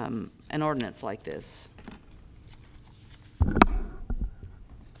an ordinance like this.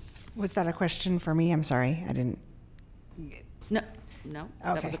 Was that a question for me? I'm sorry, I didn't. No,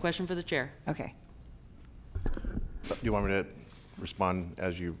 that Okay. was a question for the chair. Okay. Do you want me to respond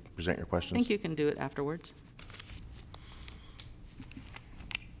as you present your I questions? think you can do it afterwards.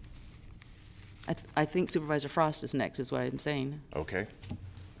 I think Supervisor Frost is next, is what I'm saying. Okay.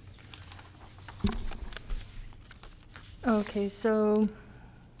 Okay, so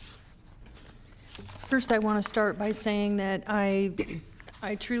first I want to start by saying that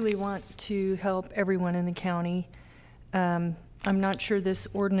I truly want to help everyone in the county. I'm not sure this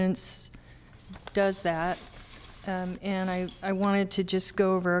ordinance does that. And I wanted to just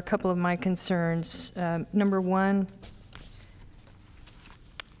go over a couple of my concerns. Number one,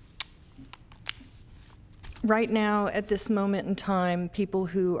 right now, at this moment in time, people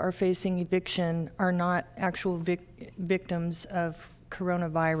who are facing eviction are not actual victims of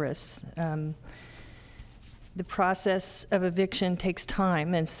coronavirus. The process of eviction takes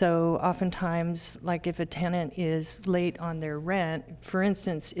time, and so oftentimes, like if a tenant is late on their rent, for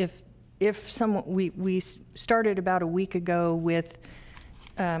instance, if someone, we started about a week ago with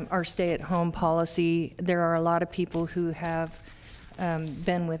our stay-at-home policy. There are a lot of people who have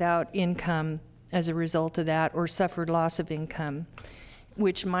been without income as a result of that, or suffered loss of income,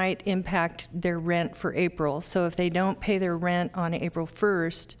 which might impact their rent for April. So if they don't pay their rent on April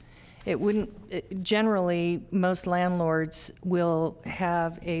 1st, it wouldn't, generally, most landlords will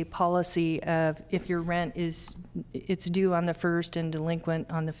have a policy of if your rent it's due on the 1st and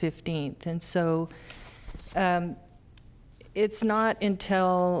delinquent on the 15th. And so it's not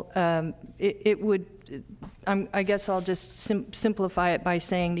until I guess I'll just simplify it by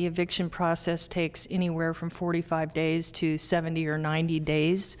saying the eviction process takes anywhere from 45 days to 70 or 90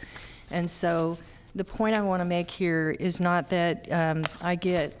 days. And so the point I want to make here is not that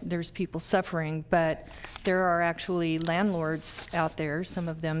there's people suffering, but there are actually landlords out there, some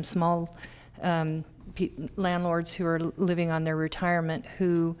of them small landlords who are living on their retirement,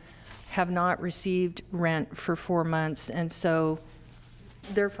 who have not received rent for 4 months, and so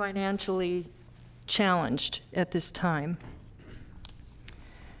they're financially challenged at this time.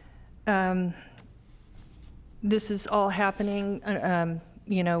 This is all happening,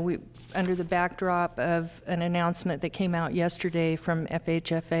 under the backdrop of an announcement that came out yesterday from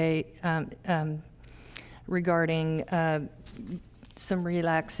FHFA regarding some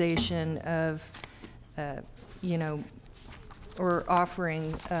relaxation of, or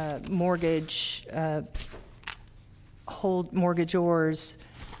offering mortgagors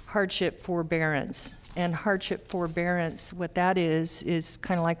hardship forbearance. And hardship forbearance, what that is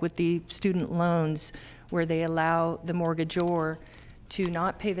kind of like with the student loans, where they allow the mortgagor to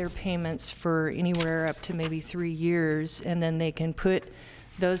not pay their payments for anywhere up to maybe 3 years, and then they can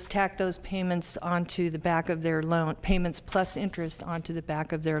tack those payments onto the back of their loan, payments plus interest onto the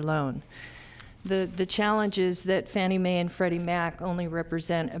back of their loan. The challenge is that Fannie Mae and Freddie Mac only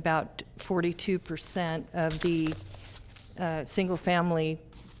represent about 42% of the single-family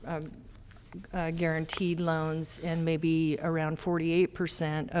guaranteed loans, and maybe around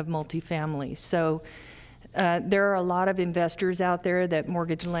 48% of multifamily. So there are a lot of investors out there that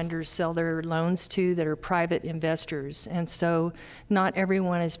mortgage lenders sell their loans to that are private investors, and so not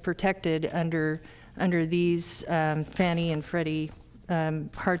everyone is protected under these Fannie and Freddie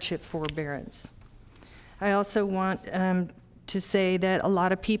hardship forbearance. I also want to say that a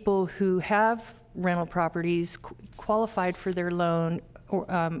lot of people who have rental properties qualified for their loan, or,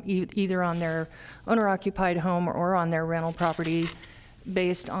 either on their owner-occupied home or on their rental property,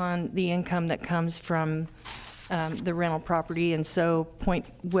 based on the income that comes from the rental property. And so, point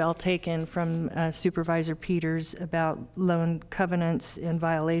well taken from Supervisor Peters about loan covenants and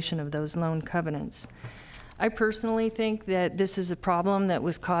violation of those loan covenants. I personally think that this is a problem that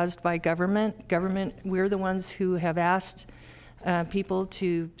was caused by government. We're the ones who have asked people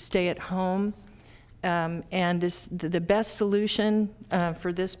to stay at home. And the best solution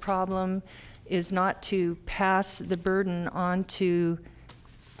for this problem is not to pass the burden on to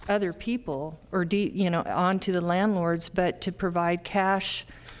other people or onto the landlords, but to provide cash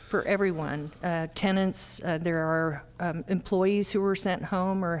for everyone. Tenants, there are employees who were sent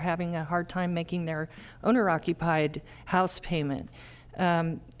home or having a hard time making their owner-occupied house payment.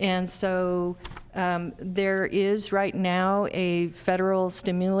 And so there is right now a federal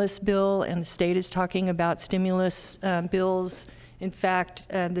stimulus bill, and the state is talking about stimulus bills. In fact,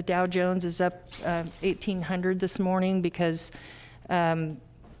 the Dow Jones is up 1,800 this morning because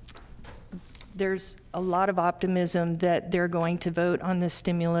there's a lot of optimism that they're going to vote on this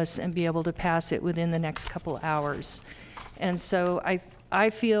stimulus and be able to pass it within the next couple hours. And so I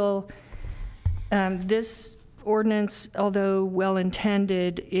feel this ordinance, although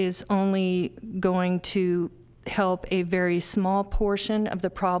well-intended, is only going to help a very small portion of the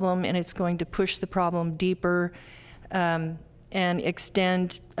problem, and it's going to push the problem deeper and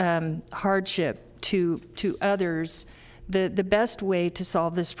extend hardship to others. The best way to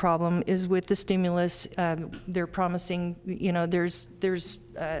solve this problem is with the stimulus. They're promising, there's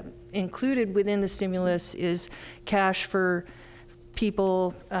included within the stimulus is cash for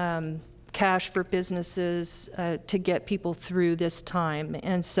people, cash for businesses to get people through this time.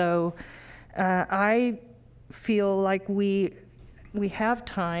 And so I feel like we have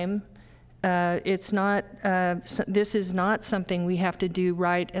time. It's not, this is not something we have to do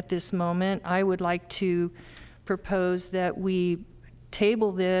right at this moment. I would like to propose that we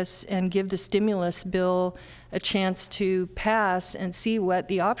table this and give the stimulus bill a chance to pass and see what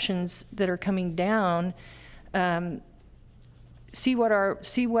the options that are coming down, see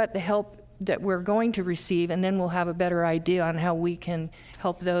what the help that we're going to receive, and then we'll have a better idea on how we can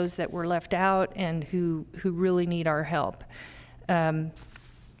help those that were left out and who really need our help,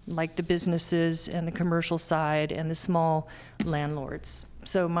 like the businesses and the commercial side and the small landlords.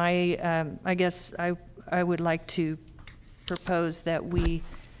 So I guess I would like to propose that we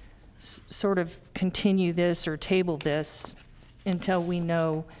sort of continue this or table this until we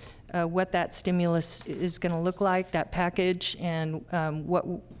know what that stimulus is going to look like, that package, and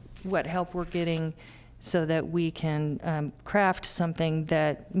what help we're getting, so that we can craft something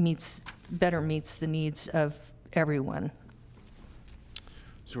that better meets the needs of everyone.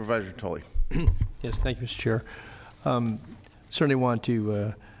 Supervisor Tully. Yes, thank you, Mr. Chair. Certainly want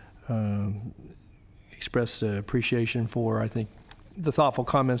to express appreciation for, I think, the thoughtful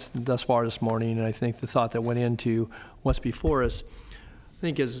comments thus far this morning, and I think the thought that went into what's before us. I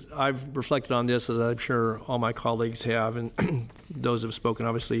think as I've reflected on this, as I'm sure all my colleagues have, and those who have spoken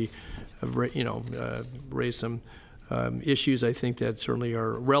obviously have raised some issues I think that certainly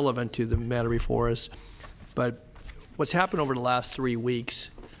are relevant to the matter before us. But what's happened over the last 3 weeks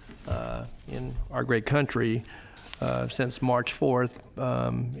in our great country since March 4th,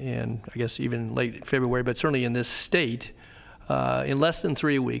 and I guess even late February, but certainly in this state, in less than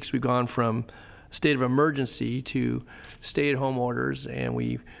 3 weeks, we've gone from state of emergency to stay-at-home orders, and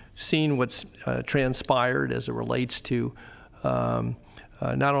we've seen what's transpired as it relates to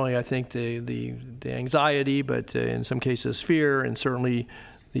not only, I think, the anxiety, but in some cases fear, and certainly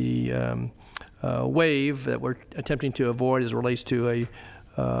the wave that we're attempting to avoid as it relates to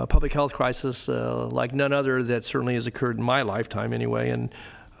a public health crisis like none other that certainly has occurred in my lifetime anyway. And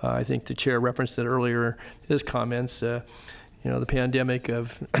I think the chair referenced it earlier in his comments, the pandemic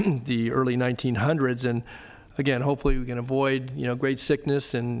of the early 1900s. And again, hopefully we can avoid, great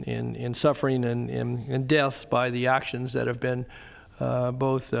sickness and suffering and deaths by the actions that have been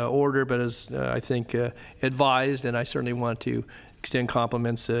both ordered, but as I think advised. And I certainly want to extend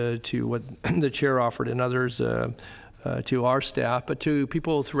compliments to what the chair offered and others, to our staff, but to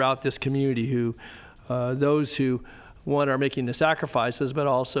people throughout this community who, those who, one, are making the sacrifices, but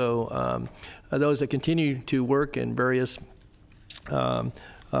also those that continue to work in various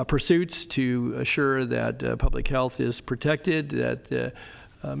pursuits to assure that public health is protected, that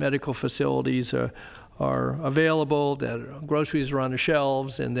medical facilities are available, that groceries are on the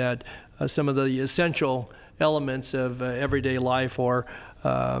shelves, and that some of the essential elements of everyday life or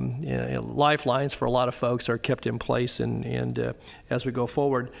lifelines for a lot of folks are kept in place and as we go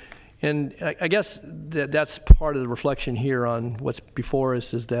forward. And I guess that's part of the reflection here on what's before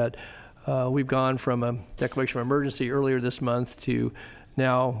us, is that we've gone from a declaration of emergency earlier this month to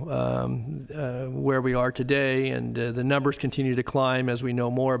now where we are today, and the numbers continue to climb as we know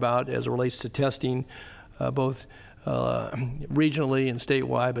more about as it relates to testing, both regionally and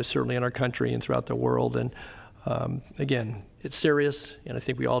statewide, but certainly in our country and throughout the world. And again, it's serious, and I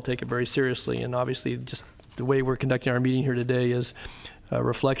think we all take it very seriously. And obviously, just the way we're conducting our meeting here today is a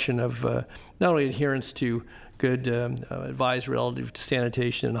reflection of not only adherence to good advice relative to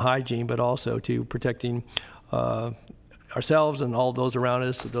sanitation and hygiene, but also to protecting ourselves and all those around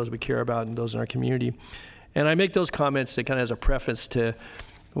us, those we care about, and those in our community. And I make those comments kind of as a preface to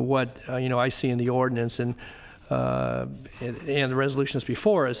what I see in the ordinance and the resolutions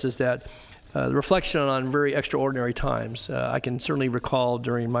before us, is that the reflection on very extraordinary times. I can certainly recall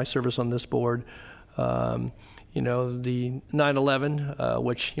during my service on this board, the 9/11,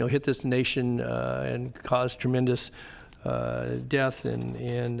 which hit this nation and caused tremendous death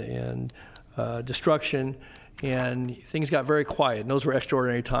and destruction, and things got very quiet. And those were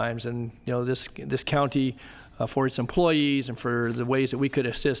extraordinary times. And this county, for its employees and for the ways that we could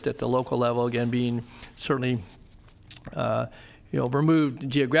assist at the local level, again being certainly removed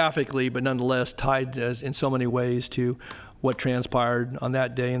geographically, but nonetheless tied in so many ways to what transpired on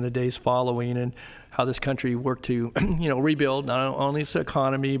that day and the days following, and how this country worked to rebuild not only its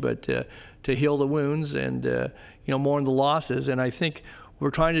economy, but to heal the wounds and mourn the losses. And I think what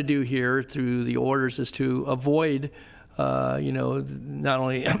we're trying to do here through the orders is to avoid not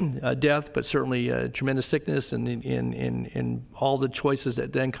only death, but certainly tremendous sickness and all the choices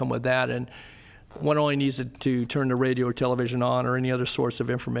that then come with that. And one only needs to turn the radio or television on or any other source of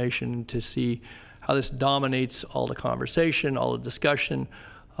information to see how this dominates all the conversation, all the discussion,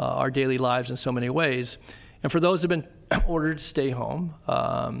 our daily lives in so many ways. And for those who have been ordered to stay home,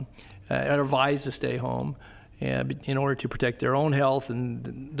 and advised to stay home, in order to protect their own health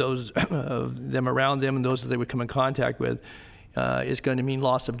and those of them around them and those that they would come in contact with, is going to mean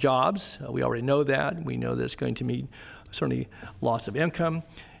loss of jobs. We already know that. We know that it's going to mean certainly loss of income.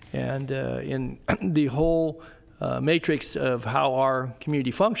 And in the whole matrix of how our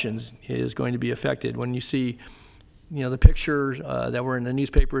community functions is going to be affected. When you see, the pictures that were in the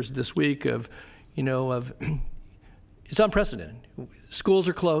newspapers this week of it's unprecedented. Schools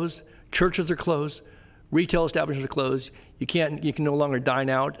are closed, churches are closed, retail establishments are closed. You can no longer dine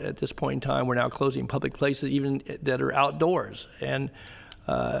out at this point in time. We're now closing public places, even that are outdoors, and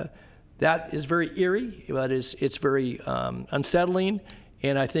that is very eerie. But it's very unsettling.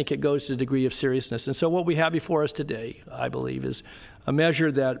 And I think it goes to the degree of seriousness. And so what we have before us today, I believe, is a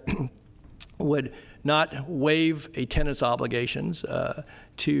measure that would not waive a tenant's obligations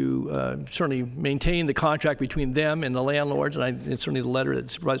to certainly maintain the contract between them and the landlords. And it's certainly the letter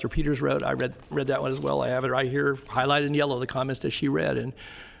that Supervisor Peters wrote. I read that one as well. I have it right here, highlighted in yellow, the comments that she read. And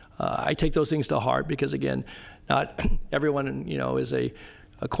I take those things to heart because, again, not everyone, is a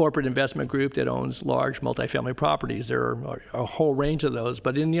corporate investment group that owns large multifamily properties. There are a whole range of those,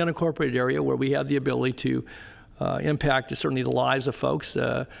 but in the unincorporated area where we have the ability to impact certainly the lives of folks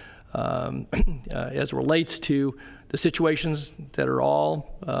as it relates to the situations that are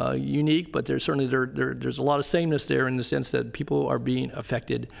all unique, but there's certainly there's a lot of sameness there in the sense that people are being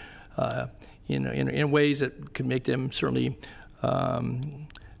affected in ways that could make them certainly, I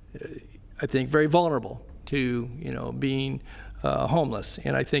think, very vulnerable to being homeless.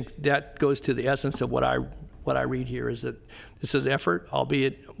 And I think that goes to the essence of what I read here, is that this is effort,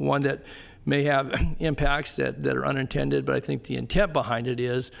 albeit one that may have impacts that are unintended, but I think the intent behind it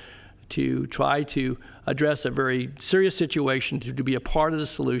is to try to address a very serious situation, to be a part of the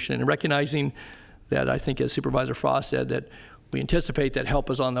solution, and recognizing that, I think, as Supervisor Frost said, that we anticipate that help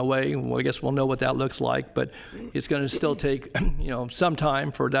is on the way. Well, I guess we'll know what that looks like, but it's going to still take some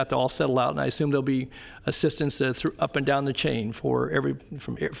time for that to all settle out. And I assume there'll be assistance up and down the chain for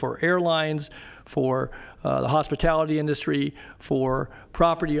airlines, for the hospitality industry, for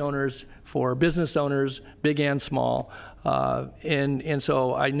property owners, for business owners, big and small. And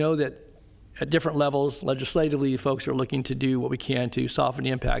so I know that at different levels, legislatively, folks are looking to do what we can to soften the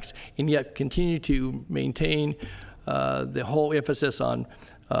impacts, and yet continue to maintain the whole emphasis on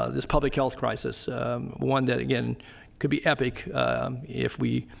this public health crisis, one that, again, could be epic if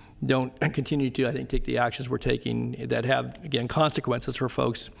we don't continue to, I think, take the actions we're taking that have, again, consequences for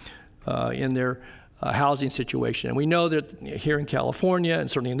folks in their housing situation. And we know that here in California, and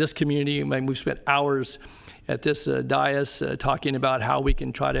certainly in this community, we've spent hours at this dais talking about how we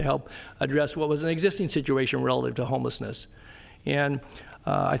can try to help address what was an existing situation relative to homelessness. And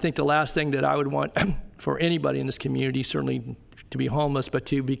I think the last thing that I would want for anybody in this community, certainly to be homeless,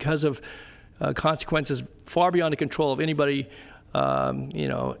 but because of consequences far beyond the control of anybody, certainly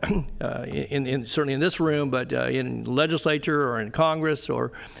in this room, but in the legislature or in Congress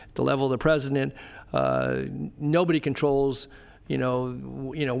or at the level of the president, nobody controls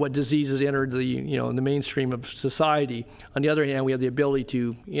what diseases entered the mainstream of society. On the other hand, we have the ability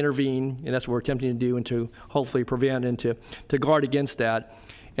to intervene, and that's what we're attempting to do, and to hopefully prevent and to guard against that.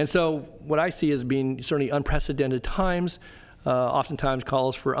 And so what I see as being certainly unprecedented times, oftentimes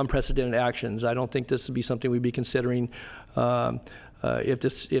calls for unprecedented actions. I don't think this would be something we'd be considering if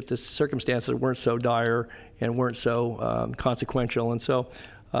the circumstances weren't so dire and weren't so consequential. And so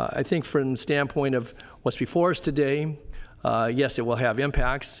I think from the standpoint of what's before us today, yes, it will have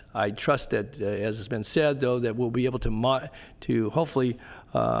impacts. I trust that, as has been said, though, that we'll be able to hopefully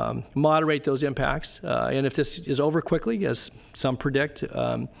moderate those impacts. And if this is over quickly, as some predict,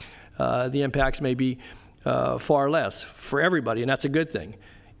 the impacts may be far less for everybody, and that's a good thing.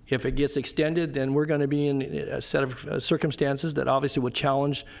 If it gets extended, then we're going to be in a set of circumstances that obviously will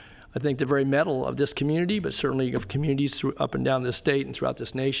challenge, I think, the very mettle of this community, but certainly of communities up and down the state and throughout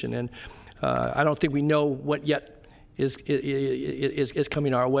this nation. And I don't think we know what yet is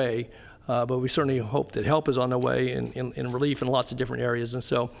coming our way, but we certainly hope that help is on the way and relief in lots of different areas. And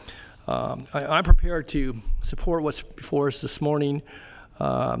so I'm prepared to support what's before us this morning,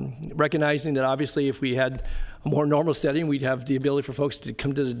 recognizing that obviously if we had a more normal setting, we'd have the ability for folks to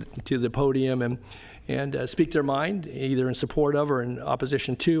come to the podium and speak their mind, either in support of or in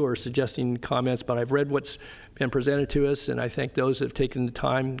opposition to or suggesting comments. But I've read what's been presented to us, and I thank those that have taken the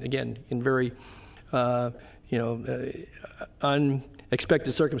time, again, in very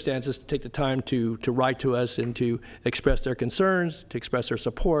unexpected circumstances, to take the time to write to us and to express their concerns, to express their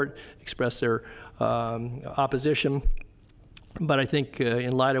support, express their opposition. But I think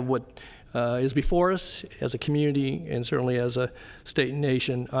in light of what is before us as a community and certainly as a state and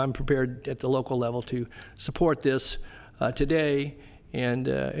nation, I'm prepared at the local level to support this today. And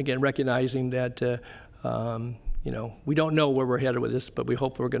again, recognizing that we don't know where we're headed with this, but we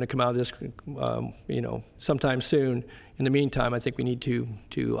hope we're going to come out of this sometime soon. In the meantime, I think we need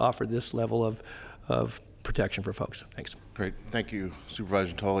to offer this level of protection for folks. Thanks. Great. Thank you,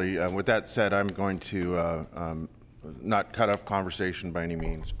 Supervisor Tully. With that said, I'm going to not cut off conversation by any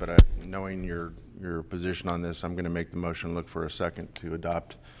means, but knowing your position on this, I'm going to make the motion, look for a second to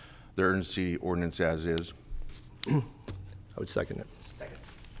adopt the urgency ordinance as is. I would second it. Second.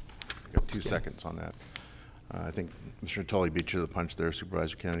 I got 2 seconds on that. I think Mr. Tully beat you to the punch there,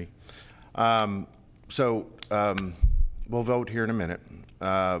 Supervisor Kennedy. We'll vote here in a minute,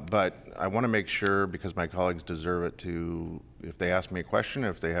 but I want to make sure, because my colleagues deserve it, to, if they ask me a question,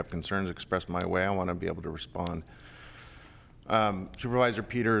 if they have concerns expressed my way, I want to be able to respond. Supervisor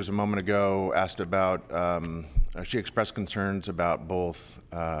Peters a moment ago asked about, she expressed concerns about both,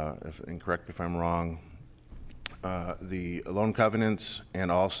 and correct me if I'm wrong, the loan covenants, and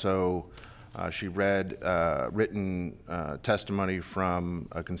also she read written testimony from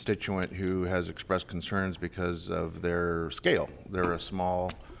a constituent who has expressed concerns because of their scale. They're a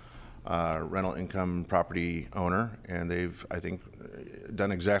small rental income property owner, and they've, I think,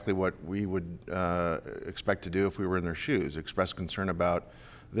 done exactly what we would expect to do if we were in their shoes, express concern about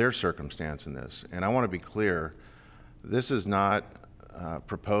their circumstance in this. And I want to be clear, this is not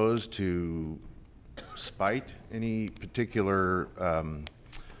proposed to spite any particular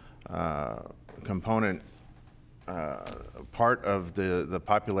component part of the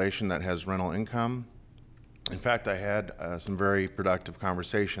population that has rental income. In fact, I had some very productive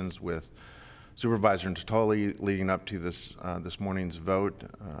conversations with Supervisor Natoli leading up to this morning's vote.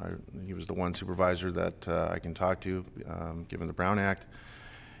 He was the one supervisor that I can talk to, given the Brown Act.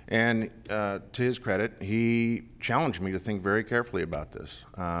 And to his credit, he challenged me to think very carefully about this.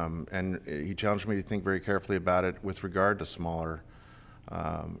 And he challenged me to think very carefully about it with regard to smaller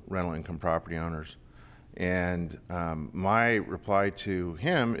rental income property owners. And my reply to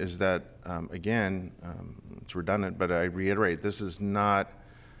him is that, again, it's redundant, but I reiterate, this is not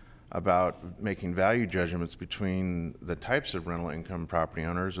about making value judgments between the types of rental income property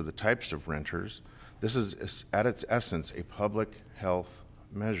owners or the types of renters. This is, at its essence, a public health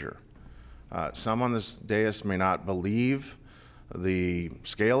measure. Some on this dais may not believe the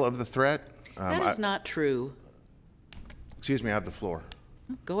scale of the threat. That is not true. Excuse me, I have the floor.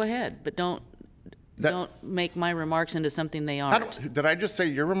 Go ahead, but don't make my remarks into something they aren't. Did I just say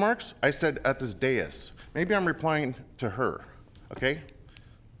your remarks? I said at this dais. Maybe I'm replying to her, okay?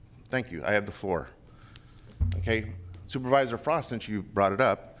 Thank you, I have the floor. Okay, Supervisor Frost, since you brought it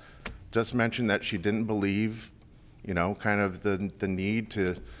up, just mentioned that she didn't believe, kind of the need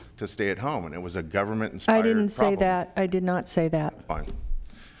to stay at home, and it was a government-inspired problem. I didn't say that. I did not say that. Fine.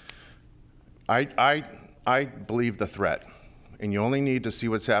 I believe the threat, and you only need to see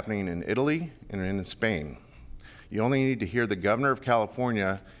what's happening in Italy and in Spain. You only need to hear the governor of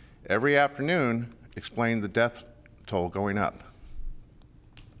California every afternoon explain the death toll going up.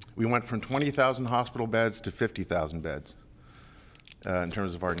 We went from 20,000 hospital beds to 50,000 beds in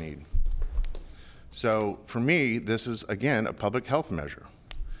terms of our need. So for me, this is, again, a public health measure.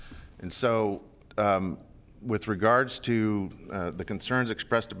 And so with regards to the concerns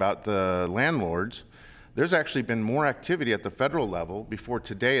expressed about the landlords, there's actually been more activity at the federal level before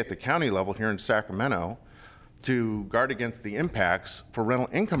today at the county level here in Sacramento to guard against the impacts for rental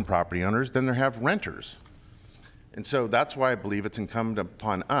income property owners than there have renters. And so that's why I believe it's incumbent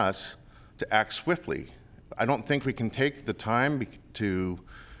upon us to act swiftly. I don't think we can take the time to,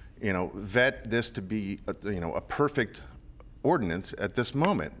 vet this to be, a perfect ordinance at this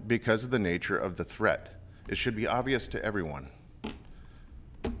moment because of the nature of the threat. It should be obvious to everyone.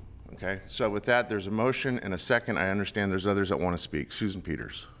 Okay, so with that, there's a motion and a second. I understand there's others that want to speak. Susan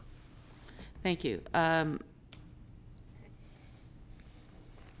Peters. Thank you. I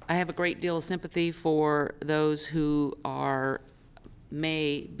have a great deal of sympathy for those who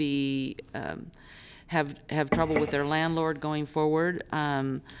may be have trouble with their landlord going forward.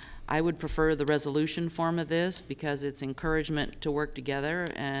 I would prefer the resolution form of this because it's encouragement to work together,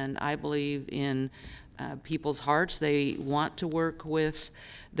 and I believe in people's hearts. They want to work with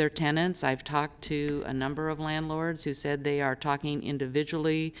their tenants. I've talked to a number of landlords who said they are talking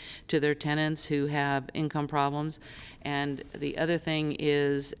individually to their tenants who have income problems. And the other thing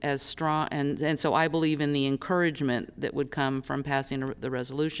is as strong, and so I believe in the encouragement that would come from passing the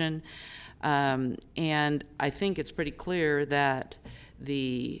resolution. And I think it's pretty clear that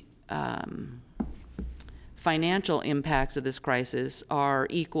the financial impacts of this crisis are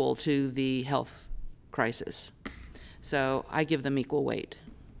equal to the health crisis. So I give them equal weight.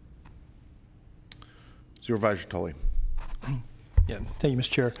 Supervisor Tully. Yeah, thank you, Mr.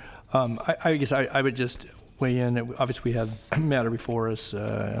 Chair. I guess I would just weigh in. Obviously, we have a matter before us,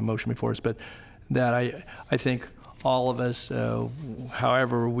 a motion before us, but that I think all of us,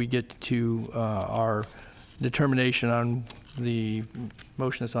 however we get to our determination on the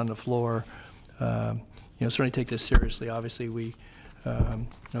motion that's on the floor, certainly take this seriously. Obviously, we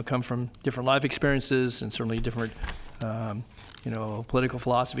come from different life experiences and certainly different political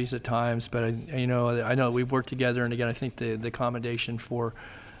philosophies at times, but I know we've worked together, and again, I think the commendation for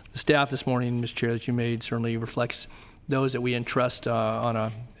the staff this morning, Mr. Chair, that you made certainly reflects those that we entrust on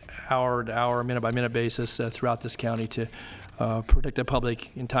a hour-to-hour, minute-by-minute basis throughout this county to protect the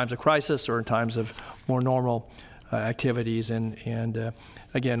public in times of crisis or in times of more normal activities. And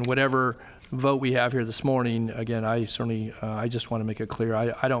again, whatever vote we have here this morning, again, I certainly I just want to make it clear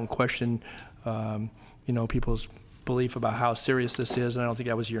I don't question people's belief about how serious this is, and I don't think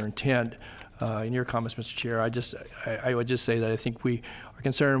that was your intent in your comments, Mr. Chair. I would just say that I think we are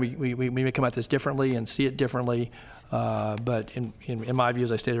concerned we may come at this differently and see it differently, but in my view,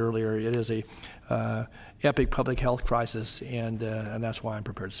 as I stated earlier, it is a epic public health crisis, and that's why I'm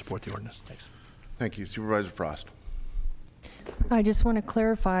prepared to support the ordinance. Thanks. Thank you. Supervisor Frost. I just want to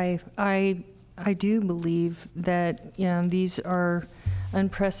clarify, I do believe that these are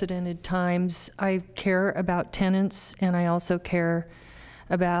unprecedented times. I care about tenants, and I also care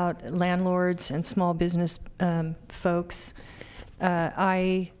about landlords and small business folks.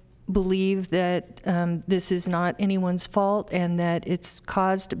 I believe that this is not anyone's fault and that it's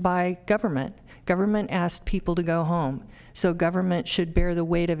caused by government. Government asked people to go home, so government should bear the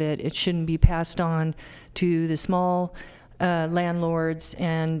weight of it. It shouldn't be passed on to the small landlords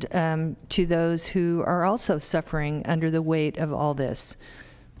and to those who are also suffering under the weight of all this.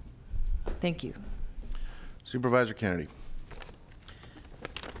 Thank you. Supervisor Kennedy.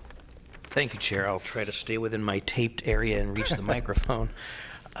 Thank you, Chair. I'll try to stay within my taped area and reach the microphone.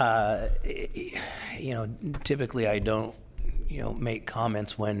 Typically I don't, make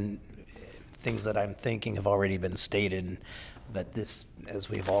comments when things that I'm thinking have already been stated, but this, as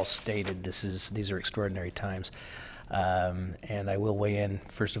we've all stated, these are extraordinary times. And I will weigh in.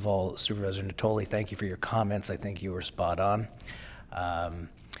 First of all, Supervisor Natoli, thank you for your comments. I think you were spot on.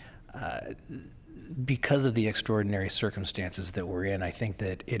 Because of the extraordinary circumstances that we're in, I think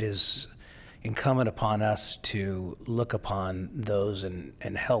that it is incumbent upon us to look upon those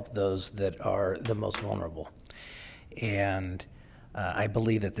and help those that are the most vulnerable. And I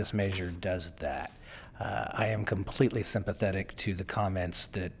believe that this measure does that. I am completely sympathetic to the comments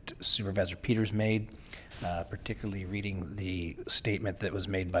that Supervisor Peters made, particularly reading the statement that was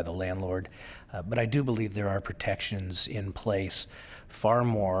made by the landlord. But I do believe there are protections in place, far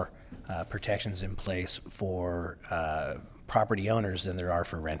more protections in place for property owners than there are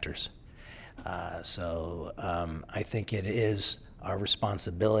for renters. So I think it is our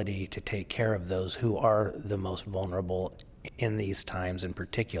responsibility to take care of those who are the most vulnerable in these times in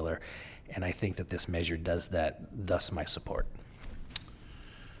particular. And I think that this measure does that, thus my support.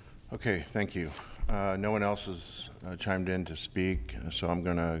 Okay, thank you. No one else has chimed in to speak, so I'm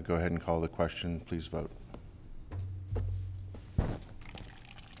going to go ahead and call the question. Please vote.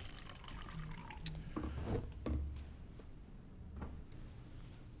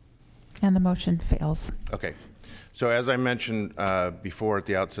 And the motion fails. Okay. So as I mentioned before at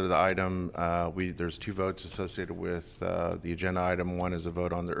the outset of the item, there's 2 votes associated with the agenda item. One is a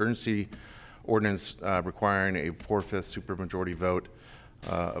vote on the urgency ordinance requiring a 4/5 supermajority vote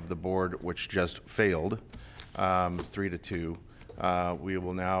of the board, which just failed, 3-2. We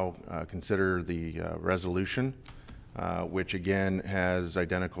will now consider the resolution, which again has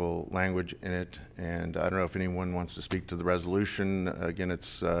identical language in it. And I don't know if anyone wants to speak to the resolution. Again,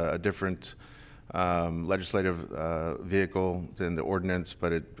 it's a different legislative vehicle than the ordinance,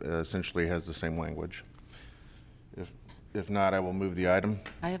 but it essentially has the same language. If not, I will move the item.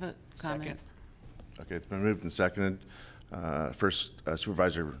 I have a comment. Second. Okay, it's been moved and seconded. First,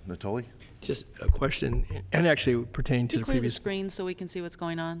 Supervisor Natoli. Just a question, and actually pertaining to Can you the clear the previous. screen so we can see what's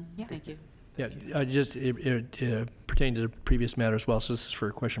going on? Yeah. Thank you. Yeah, it pertained to the previous matter as well, so this is for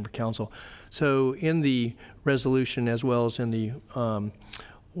a question for council. So in the resolution as well as in the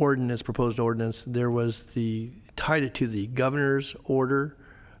ordinance, proposed ordinance, there was tied it to the governor's order.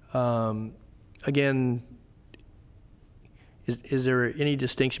 Again, is there any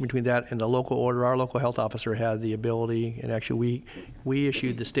distinction between that and the local order? Our local health officer had the ability, and actually we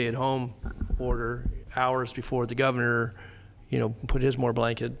issued the stay-at-home order hours before the governor, put his more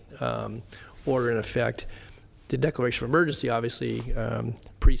blanket order in effect. The declaration of emergency obviously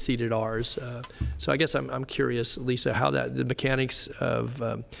preceded ours. So I guess I'm curious, Lisa, how the mechanics of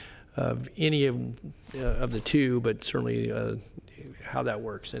any of the two, but certainly how that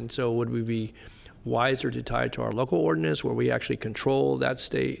works. And so would we be wiser to tie it to our local ordinance where we actually control that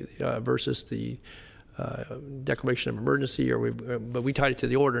state versus the declaration of emergency, but we tied it to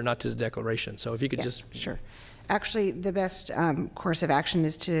the order, not to the declaration. So if you could just... Sure. Actually, the best course of action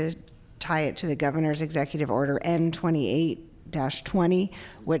is to tie it to the governor's executive order N28-20,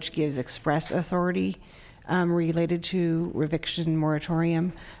 which gives express authority related to eviction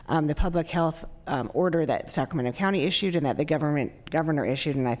moratorium. The public health order that Sacramento County issued and that the governor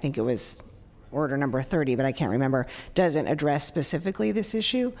issued, and I think it was order number 30, but I can't remember, doesn't address specifically this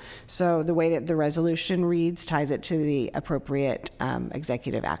issue. So the way that the resolution reads ties it to the appropriate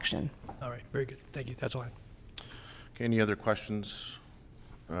executive action. All right, very good. Thank you. That's all I have. Okay, any other questions?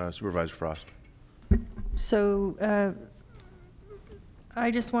 Supervisor Frost. So I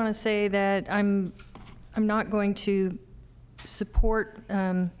just want to say that I'm not going to support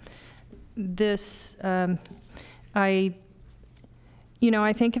this.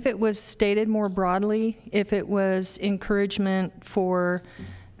 I think if it was stated more broadly, if it was encouragement for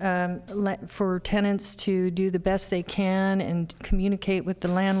tenants to do the best they can and communicate with the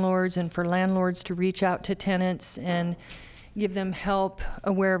landlords, and for landlords to reach out to tenants and give them help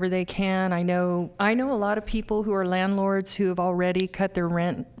wherever they can. I know a lot of people who are landlords who have already cut their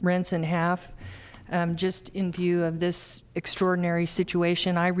rents in half just in view of this extraordinary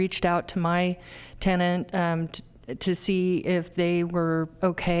situation. I reached out to my tenant to see if they were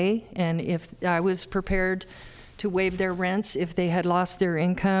okay and if I was prepared to waive their rents if they had lost their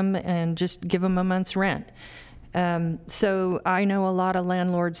income and just give them a month's rent. So I know a lot of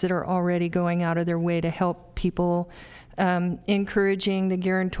landlords that are already going out of their way to help people, encouraging the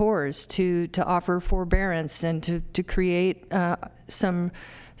guarantors to offer forbearance and to create some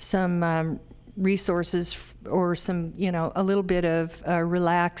resources or some, a little bit of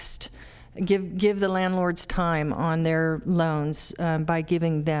relaxed, give the landlords time on their loans by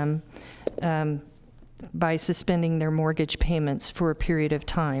giving them, by suspending their mortgage payments for a period of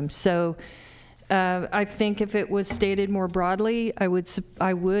time. So I think if it was stated more broadly, I would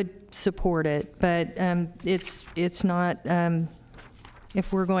support it, but it's not,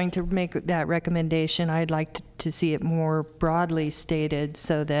 if we're going to make that recommendation, I'd like to see it more broadly stated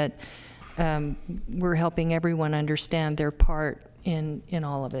so that we're helping everyone understand their part in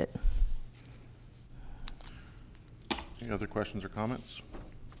all of it. Any other questions or comments?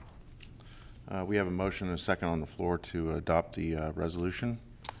 We have a motion and a second on the floor to adopt the resolution.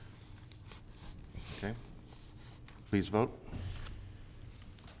 Okay. Please vote.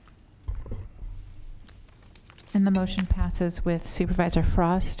 And the motion passes with Supervisor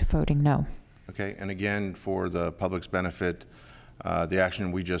Frost voting no. Okay, and again, for the public's benefit, the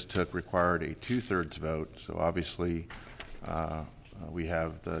action we just took required a 2/3 vote. So obviously, we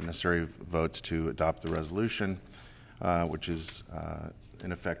have the necessary votes to adopt the resolution, which is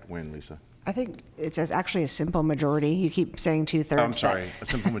in effect when, Lisa? I think it's actually a simple majority. You keep saying 2/3. Oh, I'm sorry, a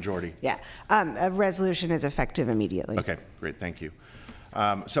simple majority. Yeah, a resolution is effective immediately. Okay, great, thank you.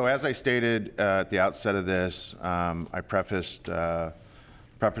 So as I stated at the outset of this, I prefaced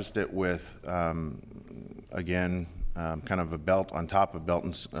it with, again, kind of a belt on top of belt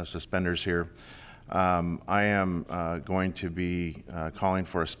and suspenders here. I am going to be calling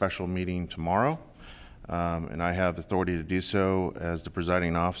for a special meeting tomorrow, and I have authority to do so as the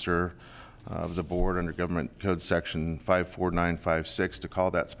presiding officer of the board under Government Code Section 54956 to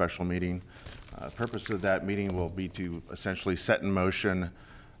call that special meeting. The purpose of that meeting will be to essentially set in motion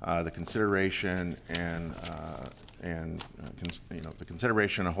the consideration and the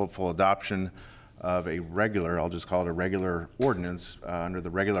consideration and hopeful adoption of a regular, I'll just call it a regular ordinance under the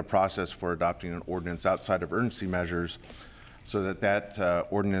regular process for adopting an ordinance outside of urgency measures, so that that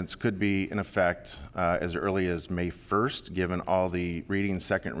ordinance could be in effect as early as May 1st, given all the reading,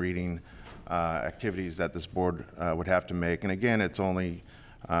 second reading activities that this board would have to make. And again, it's only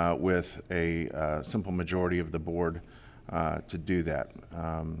with a simple majority of the board to do that.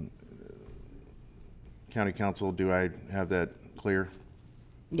 County Council, do I have that clear?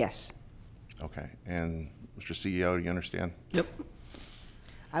 Yes. Okay, and Mr. CEO, do you understand? Yep.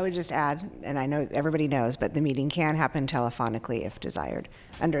 I would just add, and I know everybody knows, but the meeting can happen telephonically if desired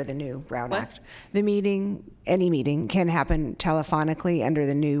under the new Brown Act. The meeting, any meeting, can happen telephonically under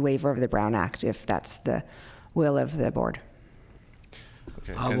the new waiver of the Brown Act if that's the will of the board.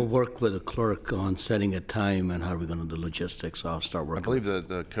 Okay. I will work with the clerk on setting a time and how we're going to do logistics. I'll start I working. believe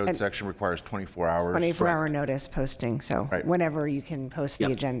the code section requires 24 hours. 24-hour notice posting, so Right. whenever you can post the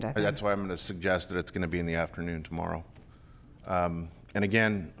Yep. agenda. That's why I'm going to suggest that it's going to be in the afternoon tomorrow. And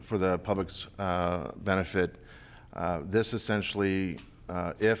again, for the public's benefit, this essentially,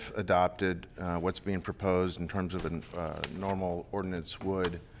 if adopted, what's being proposed in terms of a normal ordinance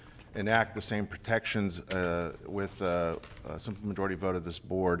would enact the same protections with a simple majority vote of this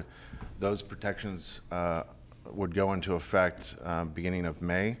board. Those protections would go into effect beginning of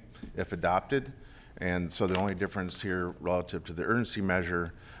May if adopted. And so the only difference here relative to the urgency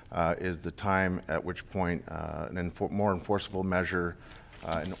measure is the time at which point more enforceable measure,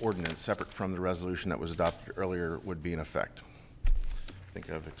 an ordinance separate from the resolution that was adopted earlier, would be in effect. I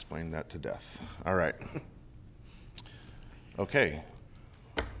think I've explained that to death. All right. Okay.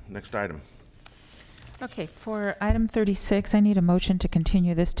 Next item. Okay, for item 36, I need a motion to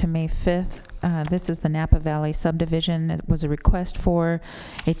continue this to May 5th. This is the Napa Valley subdivision. It was a request for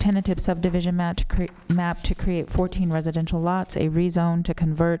a tentative subdivision map to create 14 residential lots, a rezone to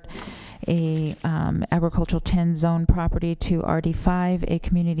convert a agricultural 10 zone property to RD5, a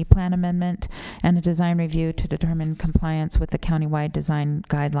community plan amendment, and a design review to determine compliance with the countywide design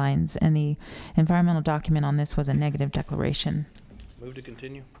guidelines. And the environmental document on this was a negative declaration. Move to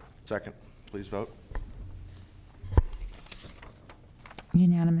continue. Second. Please vote.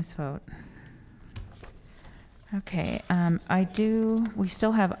 Unanimous vote. Okay, we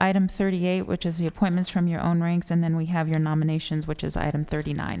still have item 38, which is the appointments from your own ranks, and then we have your nominations, which is item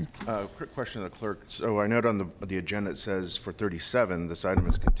 39. Quick question of the clerk. So I note on the agenda it says for 37, this item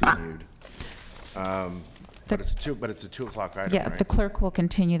is continued. But it's a 2 o'clock item, Yeah, right? the clerk will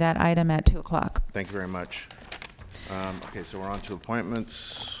continue that item at 2 o'clock. Thank you very much. Okay, so we're on to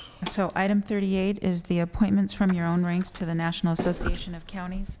appointments. So item 38 is the appointments from your own ranks to the National Association of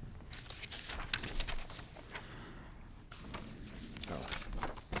Counties.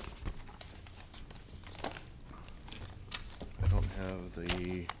 I don't have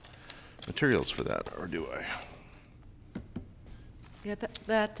the materials for that, or do I? Yeah,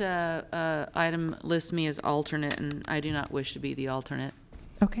 that item lists me as alternate, and I do not wish to be the alternate.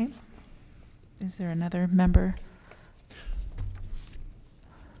 Okay. Is there another member?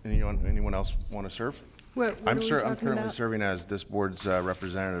 Anyone else want to serve? What are we I'm talking currently about? serving as this board's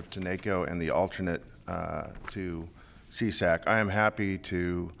representative to NACO and the alternate to CSAC. I am happy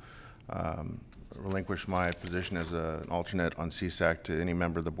to relinquish my position as an alternate on CSAC to any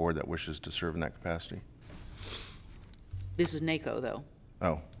member of the board that wishes to serve in that capacity. This is NACO, though.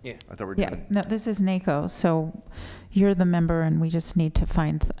 Oh, Yeah. I thought we were Yeah, doing. no, this is NACO, so you're the member, and we just need to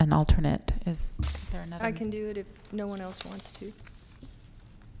find an alternate. Is there another? I can do it if no one else wants to.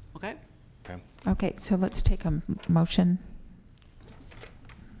 Okay? Okay. Okay, so let's take a motion.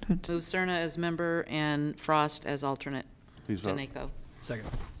 Move Cerna as member and Frost as alternate Please to vote. NACO. Second.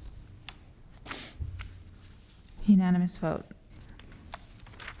 Unanimous vote.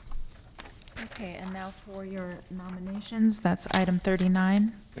 Okay, and now for your nominations, that's item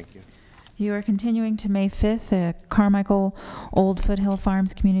 39. Thank you. You are continuing to May 5th, the Carmichael Old Foothill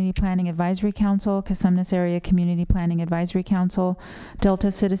Farms Community Planning Advisory Council, Casumnas Area Community Planning Advisory Council,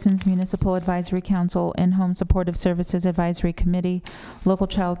 Delta Citizens Municipal Advisory Council, In-Home Supportive Services Advisory Committee, Local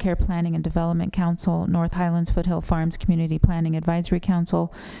Child Care Planning and Development Council, North Highlands Foothill Farms Community Planning Advisory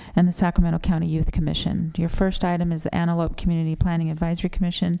Council, and the Sacramento County Youth Commission. Your first item is the Antelope Community Planning Advisory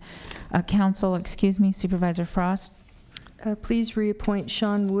Commission, Supervisor Frost. Please reappoint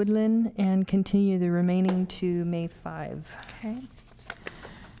Sean Woodland and continue the remaining to May 5. Okay.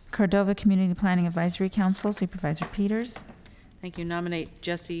 Cordova Community Planning Advisory Council, Supervisor Peters. Thank you. Nominate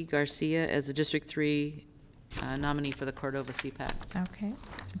Jesse Garcia as the District 3 nominee for the Cordova CPAC. Okay.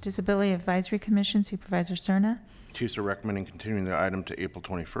 Disability Advisory Commission, Supervisor Cerna. Chiefs are recommending continuing the item to April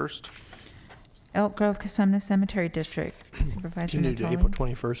 21st. Elk Grove Casumna Cemetery District, Supervisor Continue to Natoli. April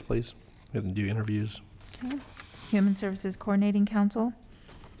 21st, please. We have to do interviews. Okay. Human Services Coordinating Council.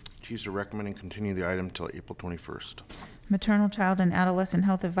 Chiefs are recommending continue the item till April 21st. Maternal, Child, and Adolescent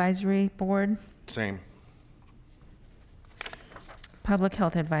Health Advisory Board. Same. Public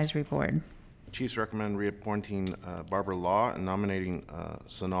Health Advisory Board. Chiefs recommend reappointing Barbara Law and nominating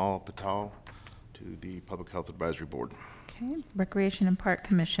Sonal Patel to the Public Health Advisory Board. Okay. Recreation and Park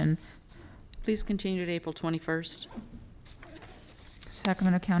Commission. Please continue to April 21st.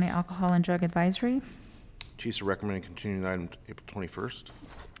 Sacramento County Alcohol and Drug Advisory. Chiefs are recommending continuing the item to April 21st.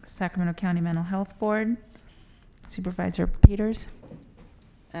 Sacramento County Mental Health Board. Supervisor Peters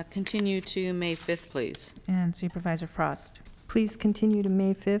Continue to May 5th, please. and Supervisor Frost. Please continue to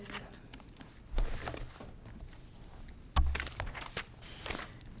May 5th.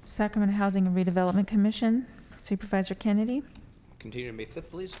 Sacramento Housing and Redevelopment Commission, Supervisor Kennedy. Continue to May 5th,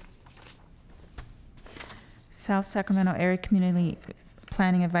 please. South Sacramento Area Community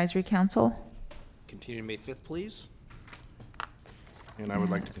Planning Advisory Council. Continue to May 5th, please. And I would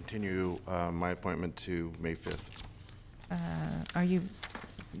like to continue my appointment to May 5th.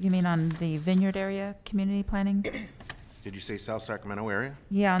 You mean on the Vineyard Area Community Planning? Did you say South Sacramento area?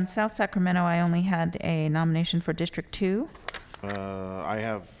 Yeah, on South Sacramento, I only had a nomination for District 2. I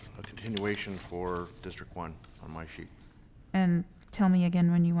have a continuation for District 1 on my sheet. And tell me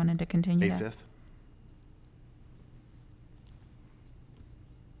again when you wanted to continue May that. 5th?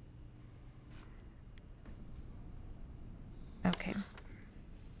 Okay.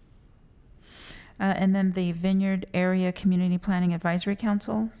 And then the Vineyard Area Community Planning Advisory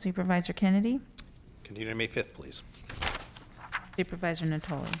Council, Supervisor Kennedy, Continue to May 5th, please. Supervisor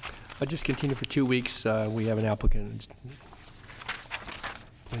Natoli. I'll just continue for 2 weeks. We have an applicant.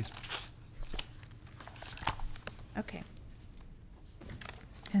 Please. Okay.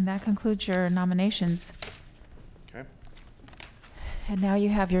 And that concludes your nominations. Okay. And now you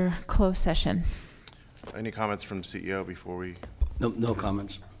have your closed session. Any comments from the CEO before we, No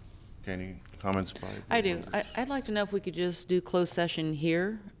comments. okay, any comments by? I do. I'd like to know if we could just do closed session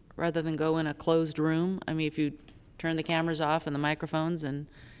here rather than go in a closed room. I mean, if you turn the cameras off and the microphones, and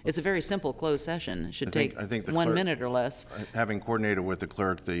it's a very simple closed session. It should take I think the 1 clerk- minute or less. Having coordinated with the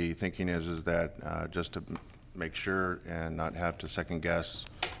clerk, the thinking is that just to make sure and not have to second guess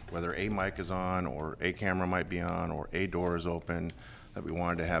whether a mic is on or a camera might be on or a door is open, that we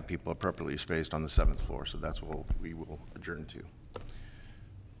wanted to have people appropriately spaced on the 7th floor. So that's what we will adjourn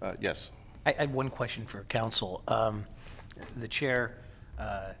to. Yes. I had one question for council. The chair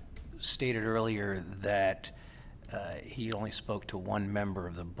stated earlier that he only spoke to one member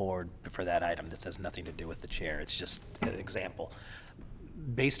of the board for that item. This has nothing to do with the chair. It's just an example.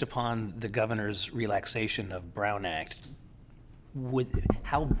 Based upon the governor's relaxation of Brown Act,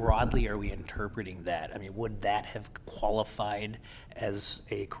 how broadly are we interpreting that? I mean, would that have qualified as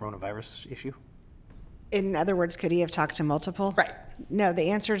a coronavirus issue? In other words, could he have talked to multiple? Right. No,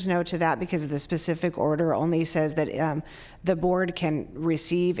 the answer is no to that because the specific order only says that the board can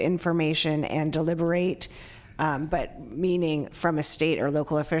receive information and deliberate, but meaning from a state or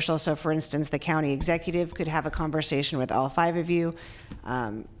local official. So for instance, the county executive could have a conversation with all 5 of you,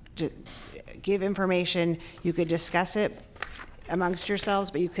 to give information. You could discuss it amongst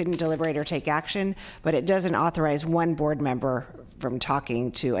yourselves, but you couldn't deliberate or take action. But it doesn't authorize one board member from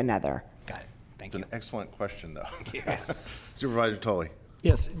talking to another. Got it. Thank It's you. an excellent question, though. Yes. Supervisor Tully.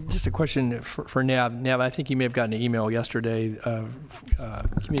 Yes, just a question for Nav. Nav, I think you may have gotten an email yesterday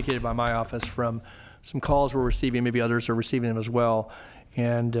communicated by my office from some calls we're receiving, maybe others are receiving them as well.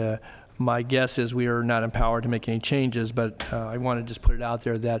 And my guess is we are not empowered to make any changes, but I want to just put it out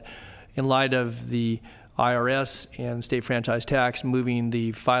there that in light of the IRS and state franchise tax moving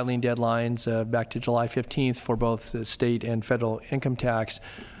the filing deadlines back to July 15th for both the state and federal income tax,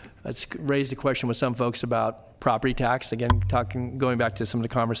 it's raised a question with some folks about property tax. Again, going back to some of the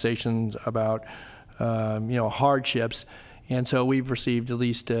conversations about hardships. And so we've received at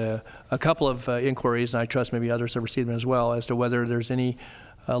least a couple of inquiries, and I trust maybe others have received them as well, as to whether there's any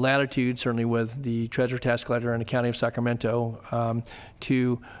latitude, certainly with the treasurer tax collector in the county of Sacramento,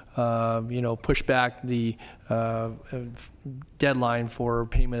 to push back the deadline for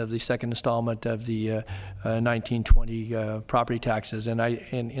payment of the second installment of the 1920 property taxes.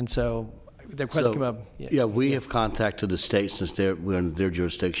 And so the question came up. Yeah, we have contacted the state since we're in their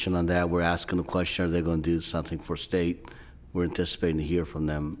jurisdiction on that. We're asking the question, are they going to do something for state? We're anticipating to hear from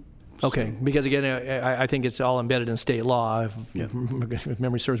them. Okay, because again, I think it's all embedded in state law, if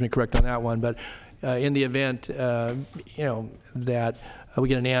memory serves me correct on that one. But in the event, that we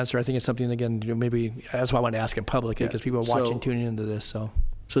get an answer, I think it's something, again, maybe that's why I wanted to ask in public, because people are watching, tuning into this. So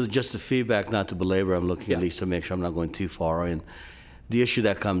just the feedback, not to belabor, I'm looking at least to make sure I'm not going too far in. The issue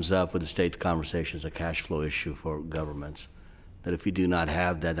that comes up with the state conversation is a cash flow issue for governments. That if you do not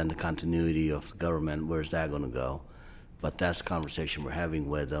have that, then the continuity of the government, where's that going to go? But that's the conversation we're having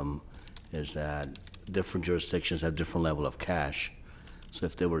with them, is that different jurisdictions have different level of cash. So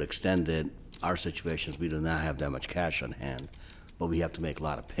if they were extended, our situations, we do not have that much cash on hand, but we have to make a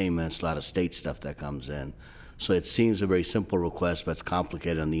lot of payments, a lot of state stuff that comes in. So it seems a very simple request, but it's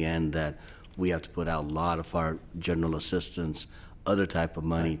complicated in the end that we have to put out a lot of our general assistance, other type of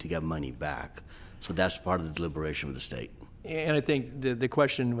money to get money back. So that's part of the deliberation of the state. And I think the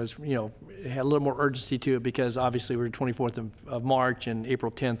question was, had a little more urgency to it, because obviously we're 24th of March and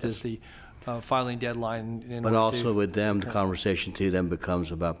April 10th is the filing deadline. But also with them, the conversation to them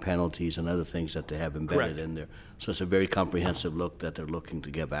becomes about penalties and other things that they have embedded in there. So it's a very comprehensive look that they're looking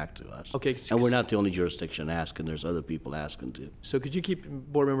to get back to us. Okay. And we're not the only jurisdiction asking. There's other people asking too. So could you keep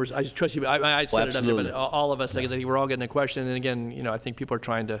board members, I trust you, I said it under, but all of us, I think we're all getting a question. And again, I think people are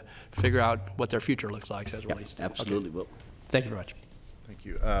trying to figure out what their future looks like as it relates to. Absolutely. Okay. Thank you very much. Thank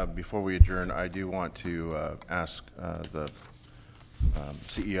you. Before we adjourn, I do want to ask the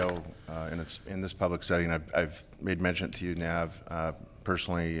CEO in this public setting. I've made mention to you, Nav,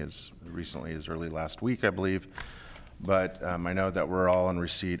 personally as recently as early last week, I believe. But I know that we're all in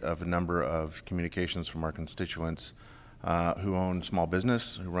receipt of a number of communications from our constituents who own small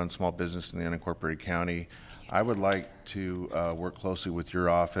business, who run small business in the unincorporated county. I would like to work closely with your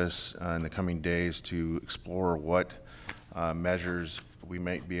office in the coming days to explore what measures we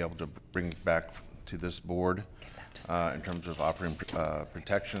might be able to bring back to this board in terms of offering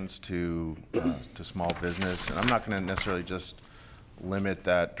protections to small business. And I'm not going to necessarily just limit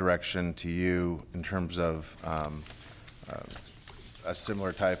that direction to you in terms of a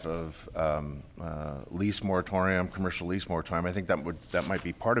similar type of lease moratorium, commercial lease moratorium. I think that might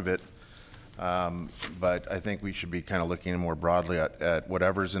be part of it. But I think we should be kind of looking more broadly at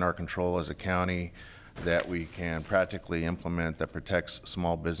whatever's in our control as a county that we can practically implement that protects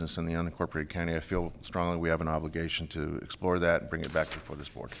small business in the unincorporated county. I feel strongly we have an obligation to explore that and bring it back before this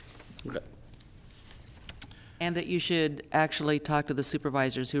board. Okay. And that you should actually talk to the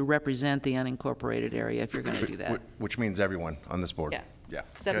supervisors who represent the unincorporated area if you're going to do that. Which means everyone on this board. Yeah. Yeah.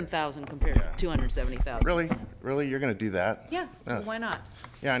 7,000 compared to 270,000. Really? Really? You're going to do that? Yeah. Well, why not?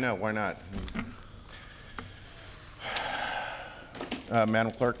 Yeah, I know. Why not?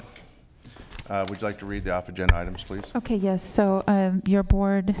 Madam Clerk, would you like to read the off-agenda items, please? Okay, yes. So your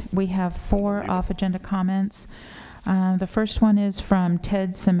board, we have 4 off-agenda comments. The first one is from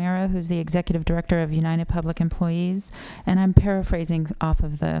Ted Samara, who's the Executive Director of United Public Employees, and I'm paraphrasing off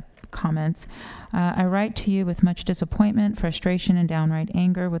of the comments. I write to you with much disappointment, frustration, and downright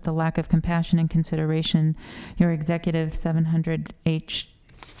anger with the lack of compassion and consideration your executive 700 H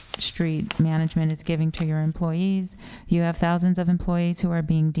Street management is giving to your employees. You have thousands of employees who are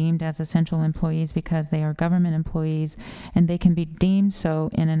being deemed as essential employees because they are government employees, and they can be deemed so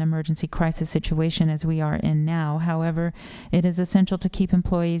in an emergency crisis situation as we are in now. However, it is essential to keep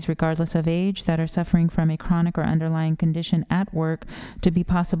employees, regardless of age, that are suffering from a chronic or underlying condition at work to be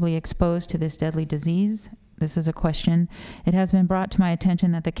possibly exposed to this deadly disease. This is a question. It has been brought to my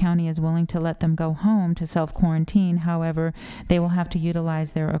attention that the county is willing to let them go home to self-quarantine. However, they will have to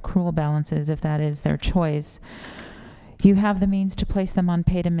utilize their accrual balances if that is their choice. You have the means to place them on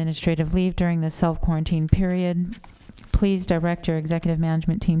paid administrative leave during the self-quarantine period. Please direct your executive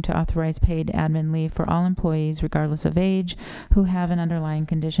management team to authorize paid admin leave for all employees, regardless of age, who have an underlying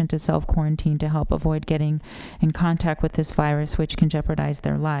condition to self-quarantine to help avoid getting in contact with this virus, which can jeopardize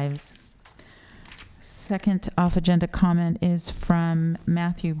their lives. Second off-agenda comment is from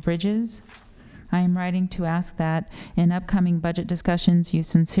Matthew Bridges. I am writing to ask that in upcoming budget discussions you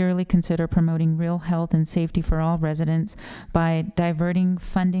sincerely consider promoting real health and safety for all residents by diverting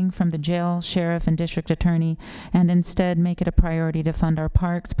funding from the jail, sheriff, and district attorney, and instead make it a priority to fund our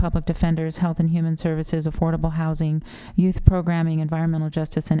parks, public defenders, health and human services, affordable housing, youth programming, environmental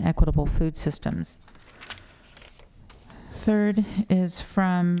justice, and equitable food systems. Third is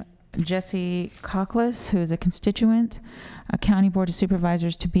from Jesse Cockles, who is a constituent, a County Board of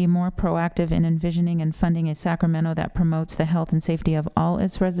Supervisors to be more proactive in envisioning and funding a Sacramento that promotes the health and safety of all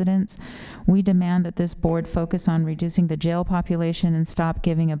its residents. We demand that this board focus on reducing the jail population and stop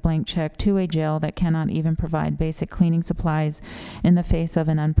giving a blank check to a jail that cannot even provide basic cleaning supplies in the face of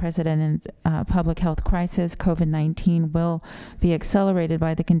an unprecedented public health crisis. COVID-19 will be accelerated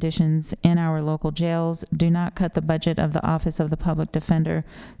by the conditions in our local jails. Do not cut the budget of the Office of the Public Defender.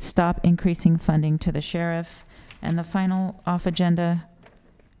 Stop increasing funding to the sheriff. And the final off agenda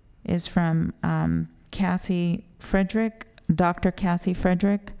is from Cassie Frederick, Dr. Cassie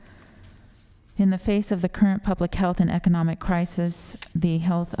Frederick. In the face of the current public health and economic crisis, the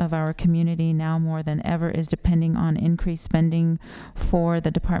health of our community now more than ever is depending on increased spending for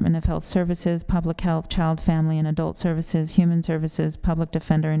the Department of Health Services, Public Health, Child, Family, and Adult Services, Human Services, Public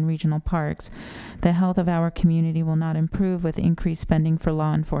Defender, and regional parks. The health of our community will not improve with increased spending for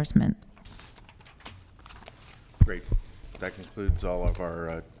law enforcement. Great. That concludes all of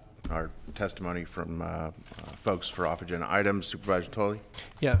our testimony from folks for off-agenda items. Supervisor Tolley?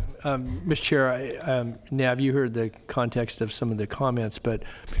 Yeah, Mr. Chair, Nav, you heard the context of some of the comments, but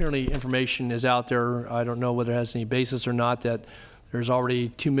apparently information is out there. I don't know whether it has any basis or not, that there's already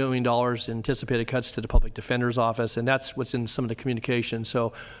 $2 million in anticipated cuts to the Public Defender's Office, and that's what's in some of the communication.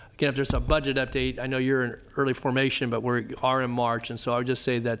 So again, if there's a budget update, I know you're in early formation, but we are in March, and so I would just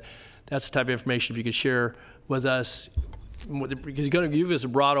say that that's the type of information if you could share with us, because you're going to give us a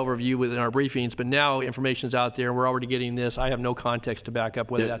broad overview within our briefings, but now information's out there, and we're already getting this. I have no context to back up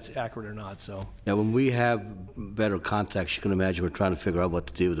whether that's accurate or not. So now, when we have better context, you can imagine we're trying to figure out what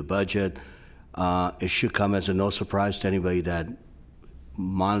to do with the budget. It should come as a no surprise to anybody that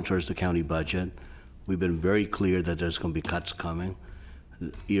monitors the county budget. We've been very clear that there's going to be cuts coming.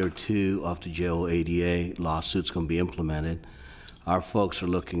 Year 2 of the jail ADA lawsuit's going to be implemented. Our folks are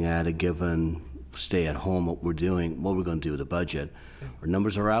looking at a given stay at home, what we're doing, what we're going to do with the budget. Our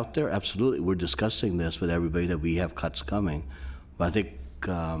numbers are out there, absolutely. We're discussing this with everybody that we have cuts coming. But I think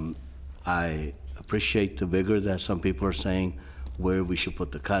I appreciate the vigor that some people are saying where we should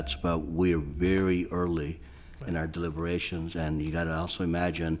put the cuts, but we're very early in our deliberations, and you got to also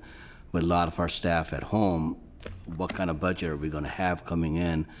imagine with a lot of our staff at home, what kind of budget are we going to have coming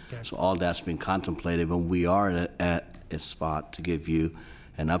in? Okay. So all that's being contemplated. When we are at a spot to give you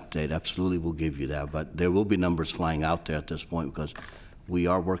an update, absolutely we'll give you that, but there will be numbers flying out there at this point because we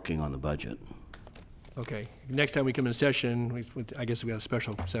are working on the budget. Okay, next time we come in session, I guess we got a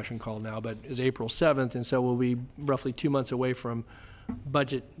special session called now, but is April 7th, and so we'll be roughly 2 months away from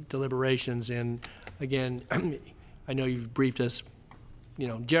budget deliberations. And again, I know you've briefed us,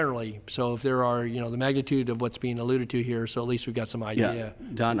 generally, so if there are, the magnitude of what's being alluded to here, so at least we've got some idea. Yeah,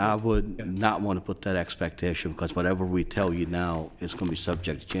 Don, I would not want to put that expectation, because whatever we tell you now is going to be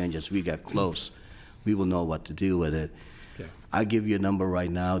subject to change. As we get close, we will know what to do with it. Okay. I give you a number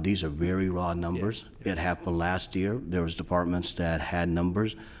right now. These are very raw numbers. Yeah. It happened last year. There was departments that had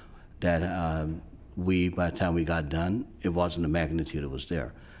numbers that by the time we got done, it wasn't the magnitude that was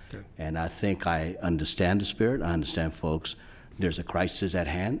there. Okay. And I think I understand the spirit. I understand folks. There's a crisis at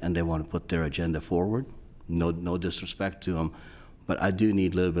hand, and they want to put their agenda forward. No disrespect to them, but I do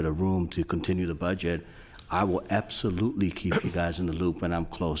need a little bit of room to continue the budget. I will absolutely keep you guys in the loop when I'm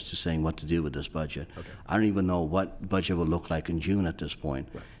close to saying what to do with this budget. Okay. I don't even know what budget will look like in June at this point.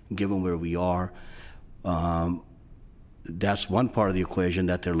 Right. Given where we are, that's one part of the equation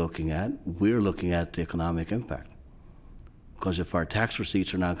that they're looking at. We're looking at the economic impact. Because if our tax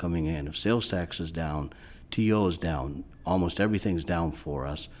receipts are not coming in, if sales tax is down, TO is down, almost everything's down for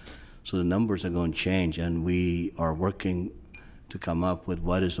us. So the numbers are going to change, and we are working to come up with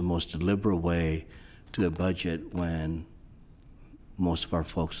what is the most deliberate way to a budget when most of our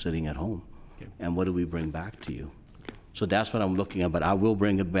folks sitting at home. Okay. And what do we bring back to you? Okay. So that's what I'm looking at, but I will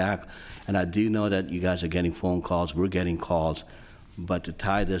bring it back. And I do know that you guys are getting phone calls, we're getting calls, but to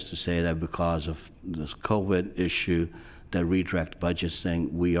tie this to say that because of this COVID issue, the redirect budgets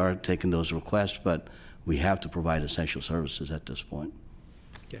thing, we are taking those requests, but we have to provide essential services at this point.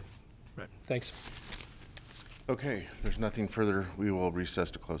 Okay, right, thanks. Okay, if there's nothing further, we will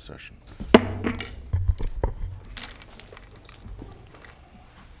recess to closed session.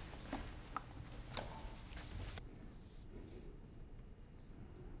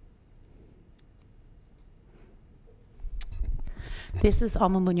 This is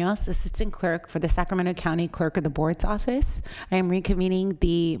Alma Munoz, Assistant Clerk for the Sacramento County Clerk of the Board's Office. I am reconvening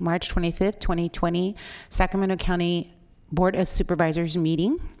the March 25th, 2020 Sacramento County Board of Supervisors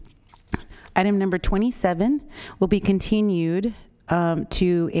meeting. Item number 27 will be continued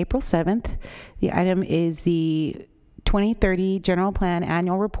to April 7th. The item is the 2030 General Plan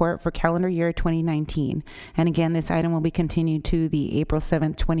Annual Report for calendar year 2019. And again, this item will be continued to the April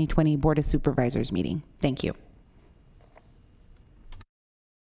 7th, 2020 Board of Supervisors meeting. Thank you.